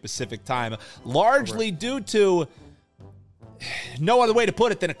 2:30 Pacific time, largely due to no other way to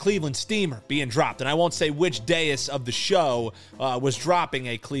put it than a Cleveland steamer being dropped. And I won't say which dais of the show was dropping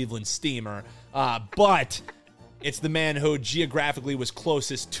a Cleveland steamer, but it's the man who geographically was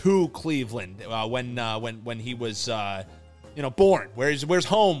closest to Cleveland when he was born. Where's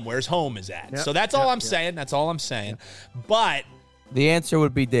home? Where's home is at. So that's all I'm saying. That's all I'm saying. But the answer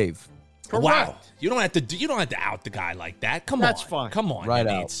would be Dave. Correct. Wow, you don't have to out the guy like that. That's fine. Come on, right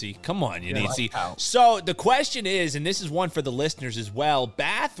Yanitsi. Come on, Yanitsi. So the question is, and this is one for the listeners as well: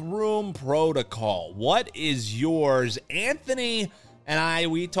 bathroom protocol. What is yours, Anthony?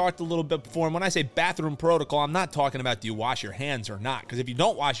 And we talked a little bit before, and when I say bathroom protocol, I'm not talking about do you wash your hands or not, because if you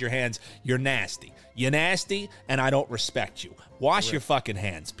don't wash your hands, you're nasty. You're nasty, and I don't respect you. Wash your fucking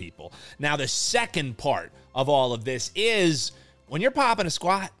hands, people. Now, the second part of all of this is when you're popping a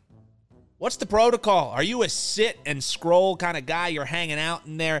squat, what's the protocol? Are you a sit and scroll kind of guy? You're hanging out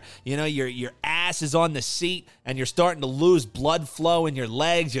in there, your ass is on the seat, and you're starting to lose blood flow in your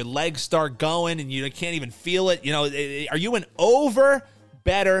legs. Your legs start going, and you can't even feel it. Are you an over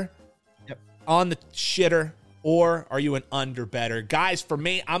better on the shitter, or are you an under better? Guys, for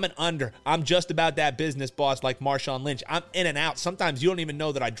me, I'm an under. I'm just about that business boss like Marshawn Lynch. I'm in and out. Sometimes you don't even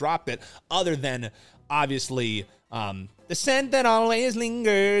know that I dropped it, other than, obviously, the scent that always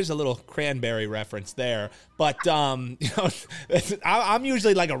lingers, a little Cranberry reference there. But, I'm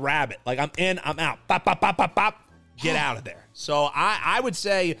usually like a rabbit. Like, I'm in, I'm out. Bop, bop, bop, bop, bop. Get out of there. So I would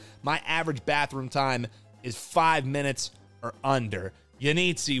say my average bathroom time is 5 minutes or under.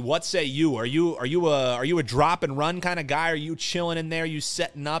 Yanitsi, what say you? Are you a drop and run kind of guy? Are you chilling in there? You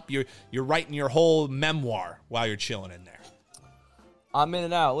setting up? You're writing your whole memoir while you're chilling in there? I'm in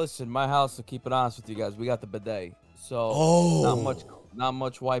and out. Listen, my house, to keep it honest with you guys, we got the bidet. So not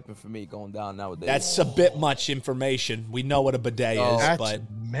much wiping for me going down nowadays. That's a bit much information. We know what a bidet is, that's but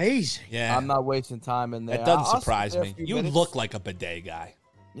amazing. Yeah, I'm not wasting time in there. That doesn't surprise me. You look like a bidet guy.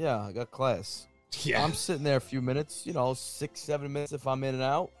 Yeah, I got class. Yeah, I'm sitting there a few minutes, 6-7 minutes if I'm in and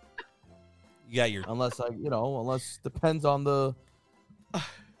out. You got your unless depends on the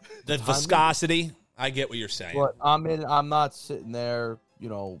viscosity. I get what you're saying. But I'm not sitting there,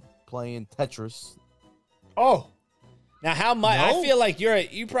 playing Tetris. Oh, now how much? No? I feel like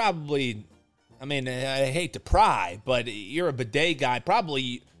you probably. I mean, I hate to pry, but you're a bidet guy.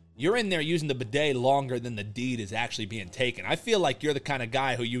 Probably you're in there using the bidet longer than the deed is actually being taken. I feel like you're the kind of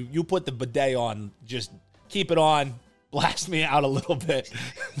guy who you put the bidet on, just keep it on, blast me out a little bit.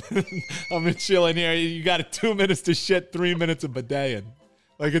 I'm chilling here. You got 2 minutes to shit, 3 minutes of bidet in.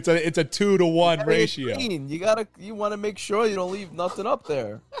 Like it's a 2-to-1 ratio. You want to make sure you don't leave nothing up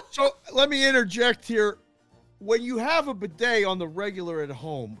there. So let me interject here. When you have a bidet on the regular at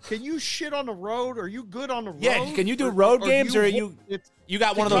home, can you shit on the road? Are you good on the road? Yeah, can you do road games or you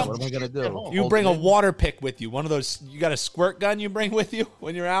got one of those? What am I gonna do? You bring a water pick with you. One of those. You got a squirt gun you bring with you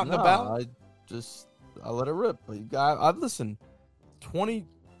when you're out and about. I let it rip. I've listened.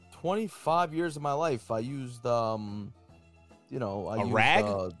 25 years of my life, I used a rag.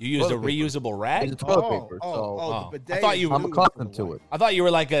 You used a reusable rag. Toilet paper. The bidet. I thought you. I'm accustomed to it. I thought you were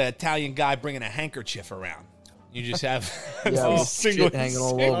like an Italian guy bringing a handkerchief around. You just have single shit hanging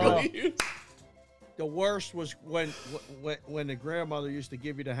all over. The worst was when the grandmother used to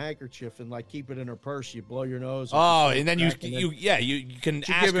give you the handkerchief and like keep it in her purse. You blow your nose. Oh, and then you can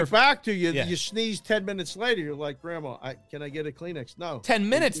ask give her. it back to you. Yeah. You sneeze 10 minutes later. You're like, Grandma, can I get a Kleenex? No. 10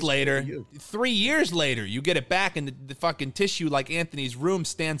 minutes later, 3 years later, you get it back, and the fucking tissue, like Anthony's room,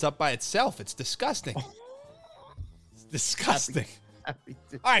 stands up by itself. It's disgusting. It's disgusting. All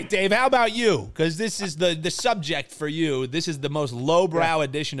right, Dave, how about you? Because this is the subject for you. This is the most lowbrow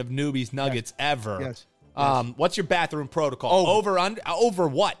edition of Newby's Nuggets ever. Yes. What's your bathroom protocol? Over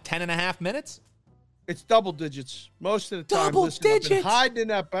what? 10.5 minutes? It's double digits. Most of the time. Double digits? I've been hiding in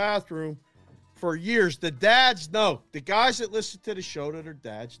that bathroom for years. The dads know. The guys that listen to the show that are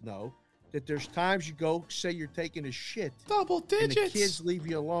dads know that there's times you go, say you're taking a shit. Double digits. And the kids leave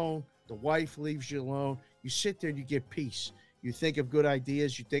you alone. The wife leaves you alone. You sit there and you get peace. You think of good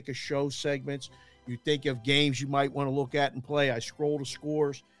ideas. You think of show segments. You think of games you might want to look at and play. I scroll the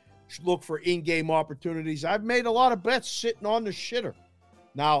scores, look for in-game opportunities. I've made a lot of bets sitting on the shitter.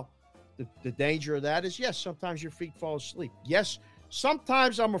 Now, the danger of that is, yes, sometimes your feet fall asleep. Yes,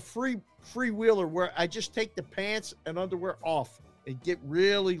 sometimes I'm a freewheeler where I just take the pants and underwear off and get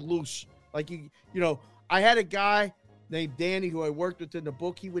really loose. Like, I had a guy named Danny who I worked with in the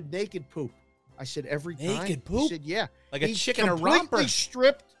book. He would naked poop. I said, every time? Naked poop? He said, yeah. Like a chicken or romper? Completely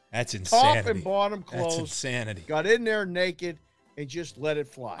stripped. That's insanity. Top and bottom clothes. That's insanity. Got in there naked and just let it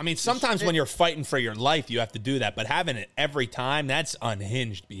fly. I mean, sometimes when you're fighting for your life, you have to do that. But having it every time, that's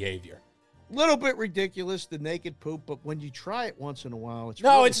unhinged behavior. Little bit ridiculous, the naked poop, but when you try it once in a while, it's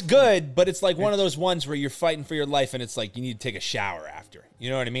it's good, but it's like one of those ones where you're fighting for your life, and it's like you need to take a shower after. You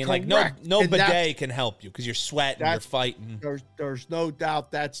know what I mean? Correct. Like no bidet can help you because you're sweating, you're fighting. There's no doubt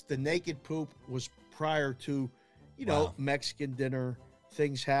that's the naked poop was prior to, Mexican dinner,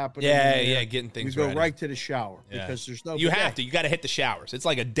 things happening. Yeah, getting things You go ready. right to the shower because there's no. You bidet. have to. You got to hit the showers. It's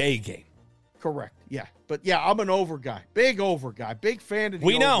like a day game. Correct. Yeah. But yeah, I'm an over guy. Big over guy. Big fan of the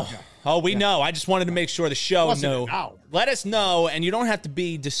We know. over guy. Oh, we know. I just wanted to make sure the show knew. An hour. Let us know, and you don't have to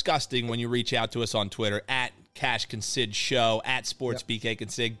be disgusting when you reach out to us on Twitter at Cash Consid Show, at Sports BK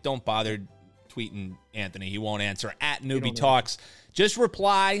Consig. Don't bother tweeting Anthony. He won't answer. At Neuby Talks. Just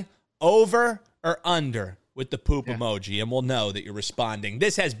reply over or under with the poop emoji, and we'll know that you're responding.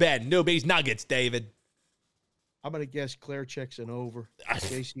 This has been Newby's Nuggets, David. I'm going to guess Claire checks an over.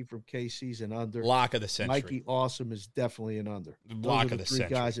 JC from KC's an under. Lock of the century. Mikey Awesome is definitely an under. Lock of the century.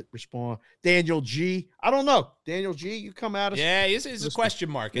 Three guys that respond. Daniel G. I don't know. Daniel G, you come at us. Yeah, it's a question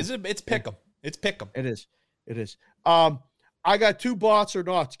mark. It's pick 'em. It's pick 'em. It is. I got two bots or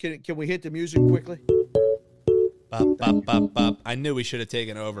not. Can we hit the music quickly? Bop, bop, bop, bop. I knew we should have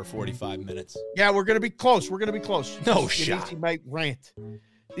taken over 45 minutes. Yeah, we're going to be close. No shot. Easy, mate, rant.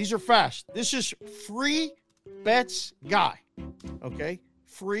 These are fast. This is Free Bets Guy. Okay?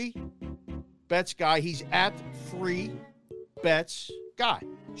 Free Bets Guy. He's at Free Bets Guy.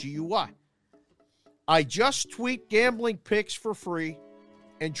 GUI. I just tweet gambling picks for free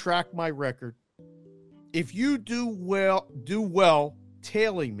and track my record. If you do well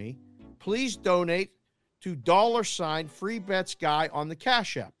tailing me, please donate to $ Free Bets Guy on the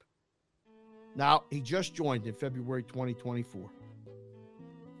Cash App. Now, he just joined in February 2024.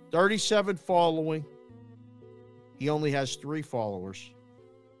 37 following. He only has 3 followers.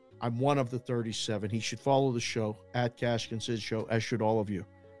 I'm one of the 37. He should follow the show at Cash Consid Show, as should all of you.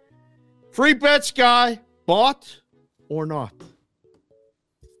 Free Bets Guy, bot or not?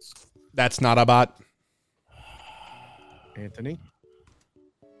 That's not a bot. Anthony?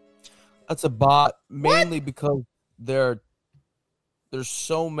 That's a bot, mainly because there's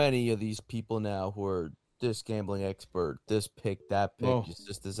so many of these people now who are this gambling expert, this pick, that pick,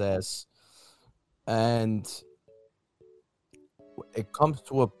 just his ass. And it comes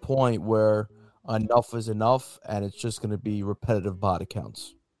to a point where enough is enough, and it's just going to be repetitive bot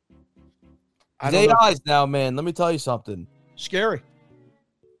accounts. AIs now, man, let me tell you something. Scary,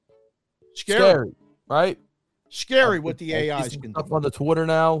 right? Scary what the AIs can do. Up on the Twitter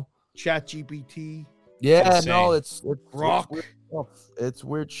now. ChatGPT. Yeah, no, it's Rock. Oh, it's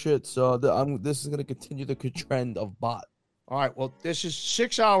weird shit. So this is gonna continue the trend of bot. All right. Well, this is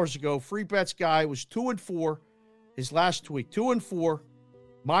 6 hours ago. Free bets guy was 2-4 his last tweet. 2-4,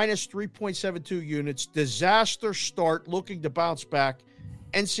 minus 3.72 units. Disaster start. Looking to bounce back.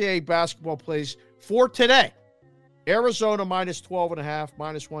 NCAA basketball plays for today. Arizona minus 12.5,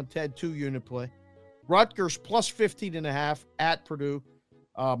 minus 110, 2-unit play. Rutgers plus 15.5 at Purdue,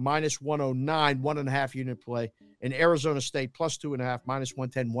 minus 109, 1.5-unit play. And Arizona State plus 2.5, minus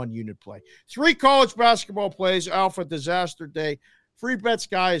 110, 1-unit play. 3 college basketball plays, Alpha Disaster Day. Free bets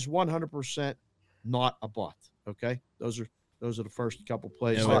guy is 100% not a bot. Okay, those are the first couple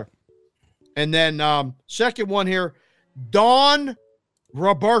plays there. And then second one here, Don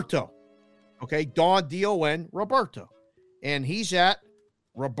Roberto. Okay, Don, D-O-N, Roberto. And he's at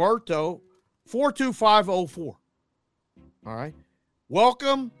Roberto 42504. All right.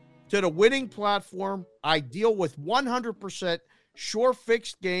 Welcome to the winning platform. I deal with 100% sure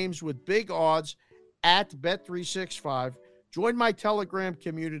fixed games with big odds at Bet365. Join my Telegram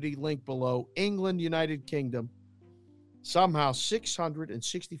community link below. England, United Kingdom. Somehow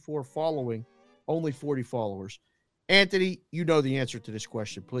 664 following, only 40 followers. Anthony, you know the answer to this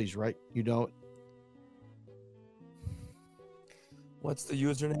question, please, right? You know it. What's the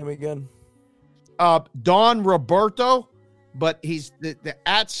username again? Don Roberto, but he's the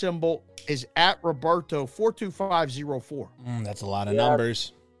at symbol is at Roberto 42504. That's a lot of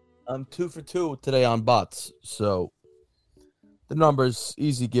numbers. I'm 2 for 2 today on bots, so the numbers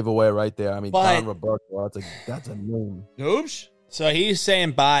easy giveaway right there. I mean, Don Roberto, that's a name. Oops. So he's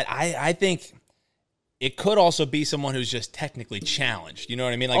saying bot. I think it could also be someone who's just technically challenged. You know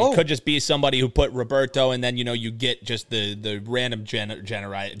what I mean? Like it could just be somebody who put Roberto and then, you get just the random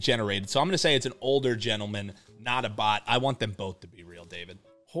generated. So I'm going to say it's an older gentleman, not a bot. I want them both to be real, David.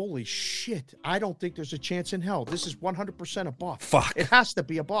 Holy shit. I don't think there's a chance in hell. This is 100% a bot. Fuck. It has to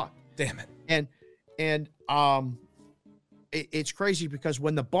be a bot. Damn it. And it's crazy because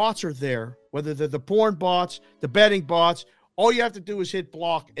when the bots are there, whether they're the porn bots, the betting bots, all you have to do is hit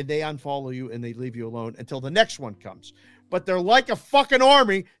block and they unfollow you and they leave you alone until the next one comes. But they're like a fucking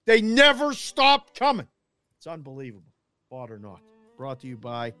army. They never stop coming. It's unbelievable. Bought or not. Brought to you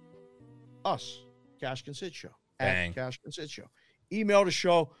by us, Cash Can Sit Show. Bang. At Cash Can Sit Show. Email the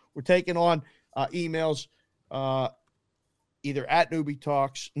show. We're taking on emails either at Neuby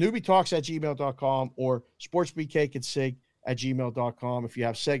Talks at gmail.com or sportsbkconsig@gmail.com. If you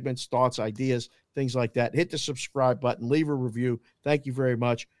have segments, thoughts, ideas, things like that, hit the subscribe button, leave a review. Thank you very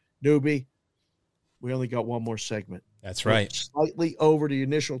much. Neuby, we only got one more segment. That's right. We're slightly over the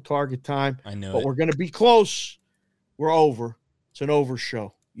initial target time. I know but we're going to be close. We're over. It's an over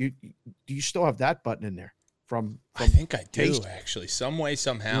show. Do you still have that button in there? I think I do, Taste? Actually. Some way,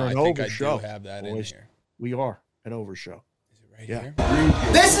 somehow. I think I show. do have that Boys, in here. We are an over show. Is it right here?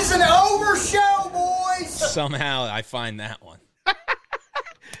 This is an over show, boys! Somehow I find that one.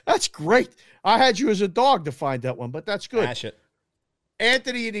 That's great. I had you as a dog to find that one, but that's good. Hash it.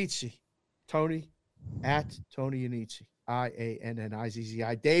 Anthony Yanizzi. Tony at Tony Yanizzi.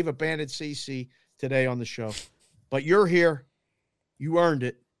 IANNIZZI. Dave abandoned CC today on the show. But you're here. You earned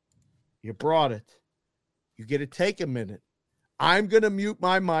it. You brought it. You get to take a minute. I'm going to mute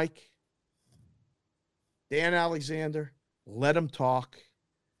my mic. Dan Alexander, let him talk.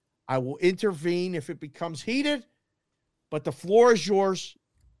 I will intervene if it becomes heated, but the floor is yours.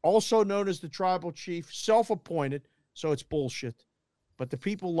 Also known as the tribal chief, self-appointed, so it's bullshit. But the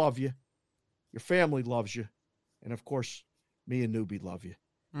people love you. Your family loves you. And, of course, me and Neuby love you.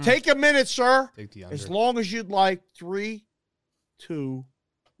 Take a minute, sir. Take the under. As long as you'd like. 3, 2,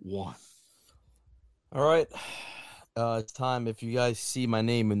 1. All right. It's time. If you guys see my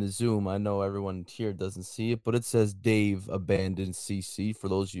name in the Zoom, I know everyone here doesn't see it, but it says Dave abandoned CC. For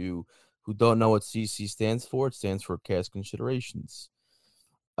those of you who don't know what CC stands for, it stands for Cash Considerations.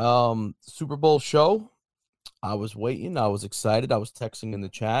 Super Bowl show. I was waiting. I was excited. I was texting in the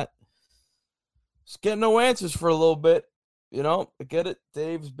chat. Just getting no answers for a little bit. I get it.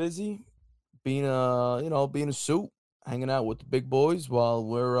 Dave's busy being a suit, hanging out with the big boys while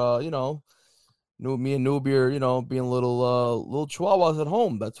we're, me and Neuby are, being little chihuahuas at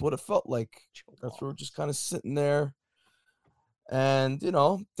home. That's what it felt like. That's where we're just kind of sitting there. And,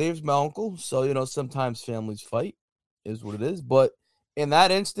 Dave's my uncle. So, sometimes families fight is what it is. But in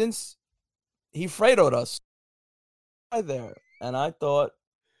that instance, he Fredo'd us right there. And I thought,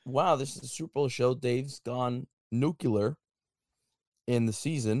 wow, this is a Super Bowl show. Dave's gone nuclear in the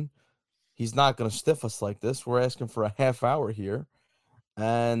season. He's not going to stiff us like this. We're asking for a half hour here.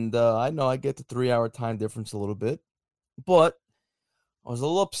 And I know I get the 3-hour time difference a little bit, but I was a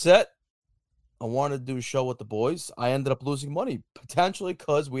little upset. I wanted to do a show with the boys. I ended up losing money, potentially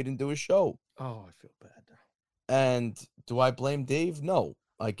because we didn't do a show. Oh, I feel bad now. And do I blame Dave? No.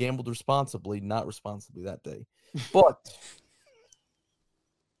 I gambled responsibly, not responsibly that day. But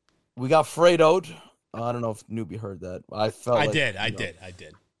we got Fredoed. I don't know if Neuby heard that. I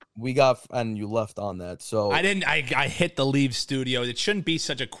did. We got, and you left on that. So I didn't. I hit the leave studio. It shouldn't be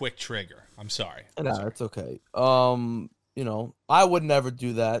such a quick trigger. I'm sorry. No, it's okay. I would never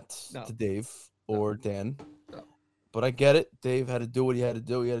do that to Dave or Dan. No. But I get it. Dave had to do what he had to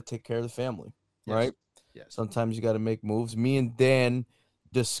do. He had to take care of the family, right? Yes. Sometimes you got to make moves. Me and Dan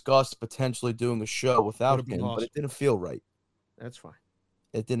discussed potentially doing a show without him, but it didn't feel right. That's fine.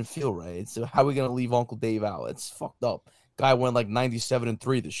 It didn't feel right. So how are we going to leave Uncle Dave out? It's fucked up. Guy went like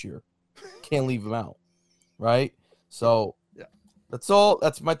 97-3 this year. Can't leave him out, right? So that's all.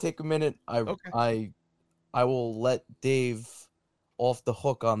 That's my take a minute. I will let Dave off the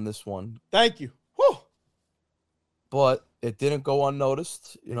hook on this one. Thank you. Whew. But it didn't go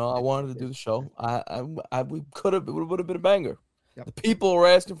unnoticed. I wanted to do the show. We could have. It would have been a banger. Yep. The people were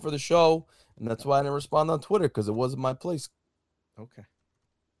asking for the show, and that's why I didn't respond on Twitter because it wasn't my place. Okay.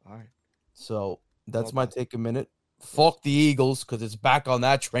 All right. So that's my take a minute. Fuck the Eagles because it's back on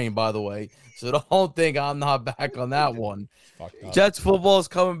that train, by the way. So don't think I'm not back on that one. Jets football is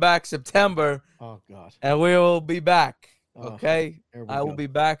coming back September. Oh, God. And we will be back. Okay? I will go. be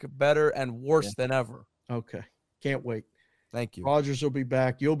back better and worse than ever. Okay. Can't wait. Thank you. Rodgers will be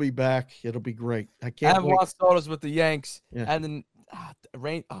back. You'll be back. It'll be great. I can't have wait. lost photos with the Yanks. Yeah. And then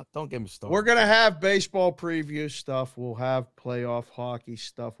rain. Don't get me started. We're going to have baseball preview stuff. We'll have playoff hockey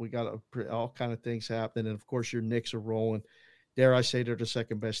stuff. We got all kind of things happening. And, of course, your Knicks are rolling. Dare I say they're the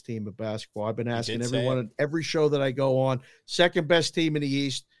second best team in basketball. I've been asking everyone in every show that I go on, second best team in the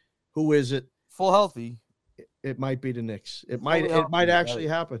East. Who is it? Full healthy. It might be the Knicks. It might actually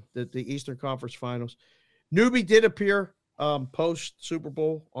happen, the Eastern Conference Finals. Neuby did appear post Super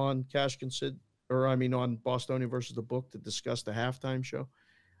Bowl on on Bostonian versus the Book to discuss the halftime show.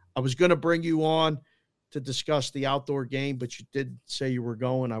 I was going to bring you on to discuss the outdoor game, but you did say you were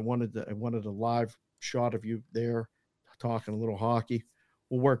going. I wanted a live shot of you there talking a little hockey.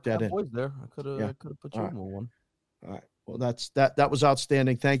 We'll work that in. Boys there. I could have put you in one. All right. Well, that was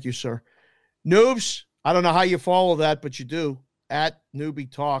outstanding. Thank you, sir. Noobs, I don't know how you follow that, but you do. At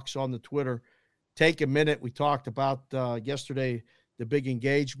Neuby Talks on the Twitter. Take a minute. We talked about yesterday the big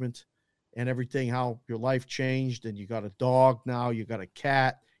engagement and everything, how your life changed, and you got a dog now, you got a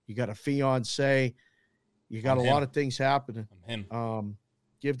cat, you got a fiance, you got a lot of things happening.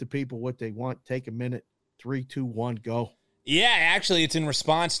 Give the people what they want. Take a minute. 3, 2, 1, go. Yeah, actually, it's in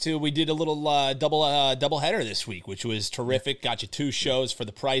response to we did a little double header this week, which was terrific. Got you 2 shows for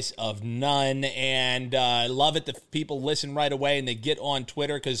the price of none, and I love it that people listen right away and they get on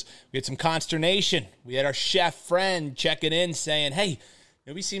Twitter because we had some consternation. We had our chef friend checking in saying, "Hey,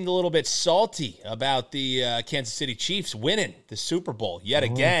 we seemed a little bit salty about the Kansas City Chiefs winning the Super Bowl yet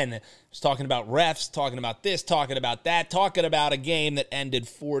again." I was talking about refs, talking about this, talking about that, talking about a game that ended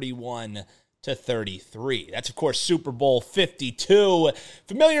 41-33. That's, of course, Super Bowl 52.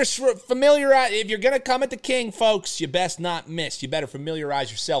 Familiarize. If you're going to come at the King, folks, you best not miss. You better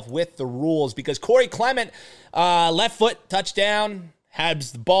familiarize yourself with the rules because Corey Clement, left foot, touchdown,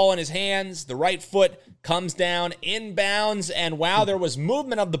 has the ball in his hands. The right foot comes down inbounds, and while there was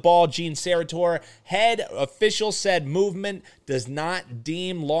movement of the ball, Gene Sarator, head official, said movement does not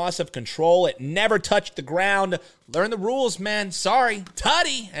deem loss of control. It never touched the ground. Learn the rules, man. Sorry.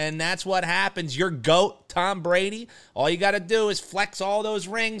 Tutty. And that's what happens. Your GOAT, Tom Brady, all you got to do is flex all those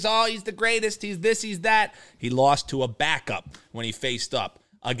rings. Oh, he's the greatest. He's this, he's that. He lost to a backup when he faced up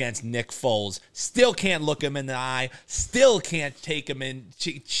against Nick Foles. Still can't look him in the eye. Still can't take him in,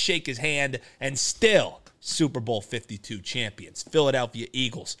 shake his hand, and still Super Bowl 52 champions. Philadelphia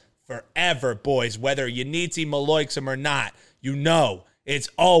Eagles. Forever, boys. Whether you need to Maloix them or not, you know it's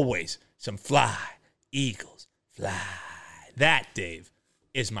always some fly. Eagles fly. That, Dave,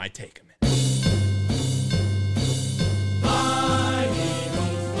 is my take a minute.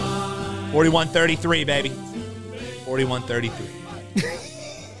 41-33, baby. 41-33.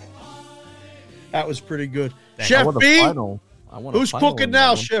 That was pretty good. Dang, Chef B, who's cooking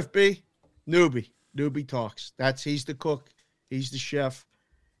now, Chef B? Neuby Talks. He's the cook. He's the chef.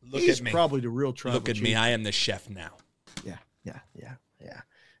 He's probably the real tribal Look at chief. me. I am the chef now. Yeah.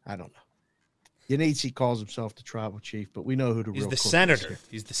 I don't know. Yanitsi calls himself the tribal chief, but we know who the real cook senator. is.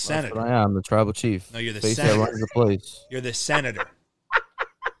 He's the senator. That's what I am, the tribal chief. No, you're the Face senator. that runs the place. You're the senator.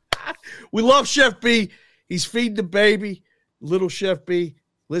 We love Chef B. He's feeding the baby. Little Chef B.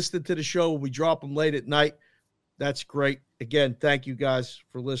 Listen to the show when we drop him late at night. That's great. Again, thank you guys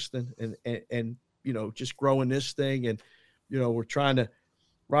for listening and just growing this thing. And, we're trying to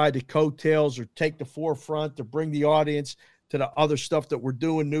ride the coattails or take the forefront to bring the audience to the other stuff that we're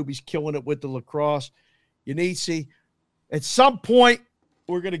doing. Newby's killing it with the lacrosse. Yanisi, at some point,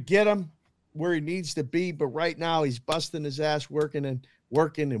 we're going to get him where he needs to be. But right now, he's busting his ass, working a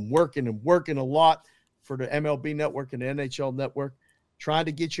lot for the MLB network and the NHL network, trying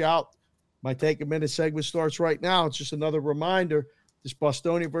to get you out. My Take a Minute segment starts right now. It's just another reminder. This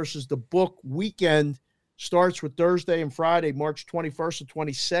Bostonian versus the Book weekend starts with Thursday and Friday, March 21st and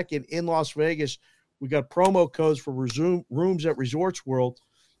 22nd in Las Vegas. We got promo codes for rooms at Resorts World.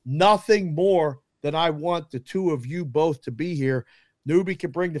 Nothing more than I want the two of you both to be here. Neuby can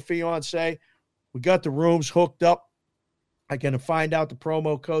bring the fiance. We got the rooms hooked up. I'm going to find out the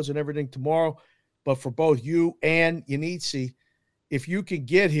promo codes and everything tomorrow. But for both you and Yanitsi, if you can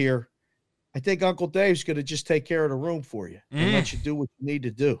get here, I think Uncle Dave's going to just take care of the room for you and let you do what you need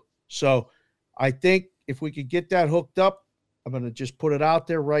to do. So I think if we could get that hooked up, I'm going to just put it out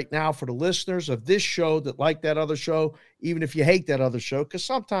there right now for the listeners of this show that like that other show, even if you hate that other show, because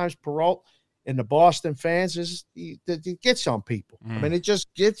sometimes Peralt and the Boston fans it gets on people. I mean, it just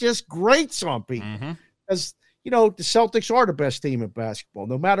grates on people because, the Celtics are the best team in basketball,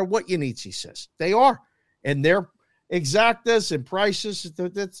 no matter what Yanitsi says. They are. And they're exactas and prices.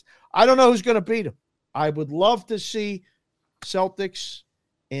 I don't know who's going to beat them. I would love to see Celtics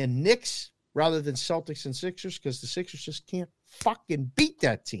and Knicks rather than Celtics and Sixers because the Sixers just can't fucking beat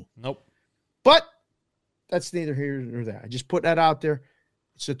that team. Nope. But that's neither here nor there. I just put that out there.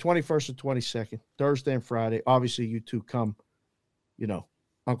 It's the 21st and 22nd, Thursday and Friday. Obviously, you two come,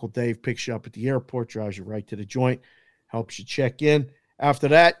 Uncle Dave picks you up at the airport, drives you right to the joint, helps you check in. After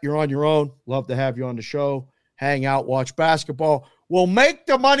that, you're on your own. Love to have you on the show. Hang out, watch basketball. We'll make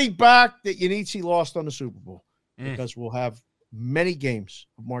the money back that Yanitsi lost on the Super Bowl because we'll have many games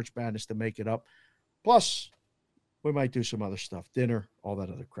of March Madness to make it up. Plus, we might do some other stuff, dinner, all that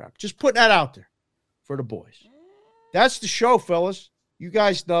other crap. Just putting that out there for the boys. That's the show, fellas. You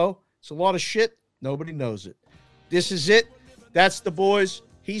guys know it's a lot of shit. Nobody knows it. This is it. That's the boys.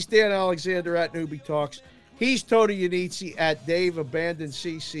 He's Dan Alexander at Neuby Talks. He's Tony Yanitsi at Dave Abandoned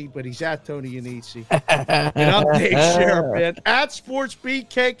CC, but he's at Tony Yanitsi. And I'm Dave Sheriff, man. At Sports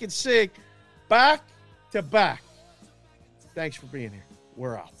Beat, Cake, and Sig. Back to back. Thanks for being here.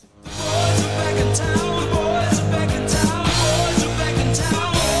 We're out. The boys are back in town.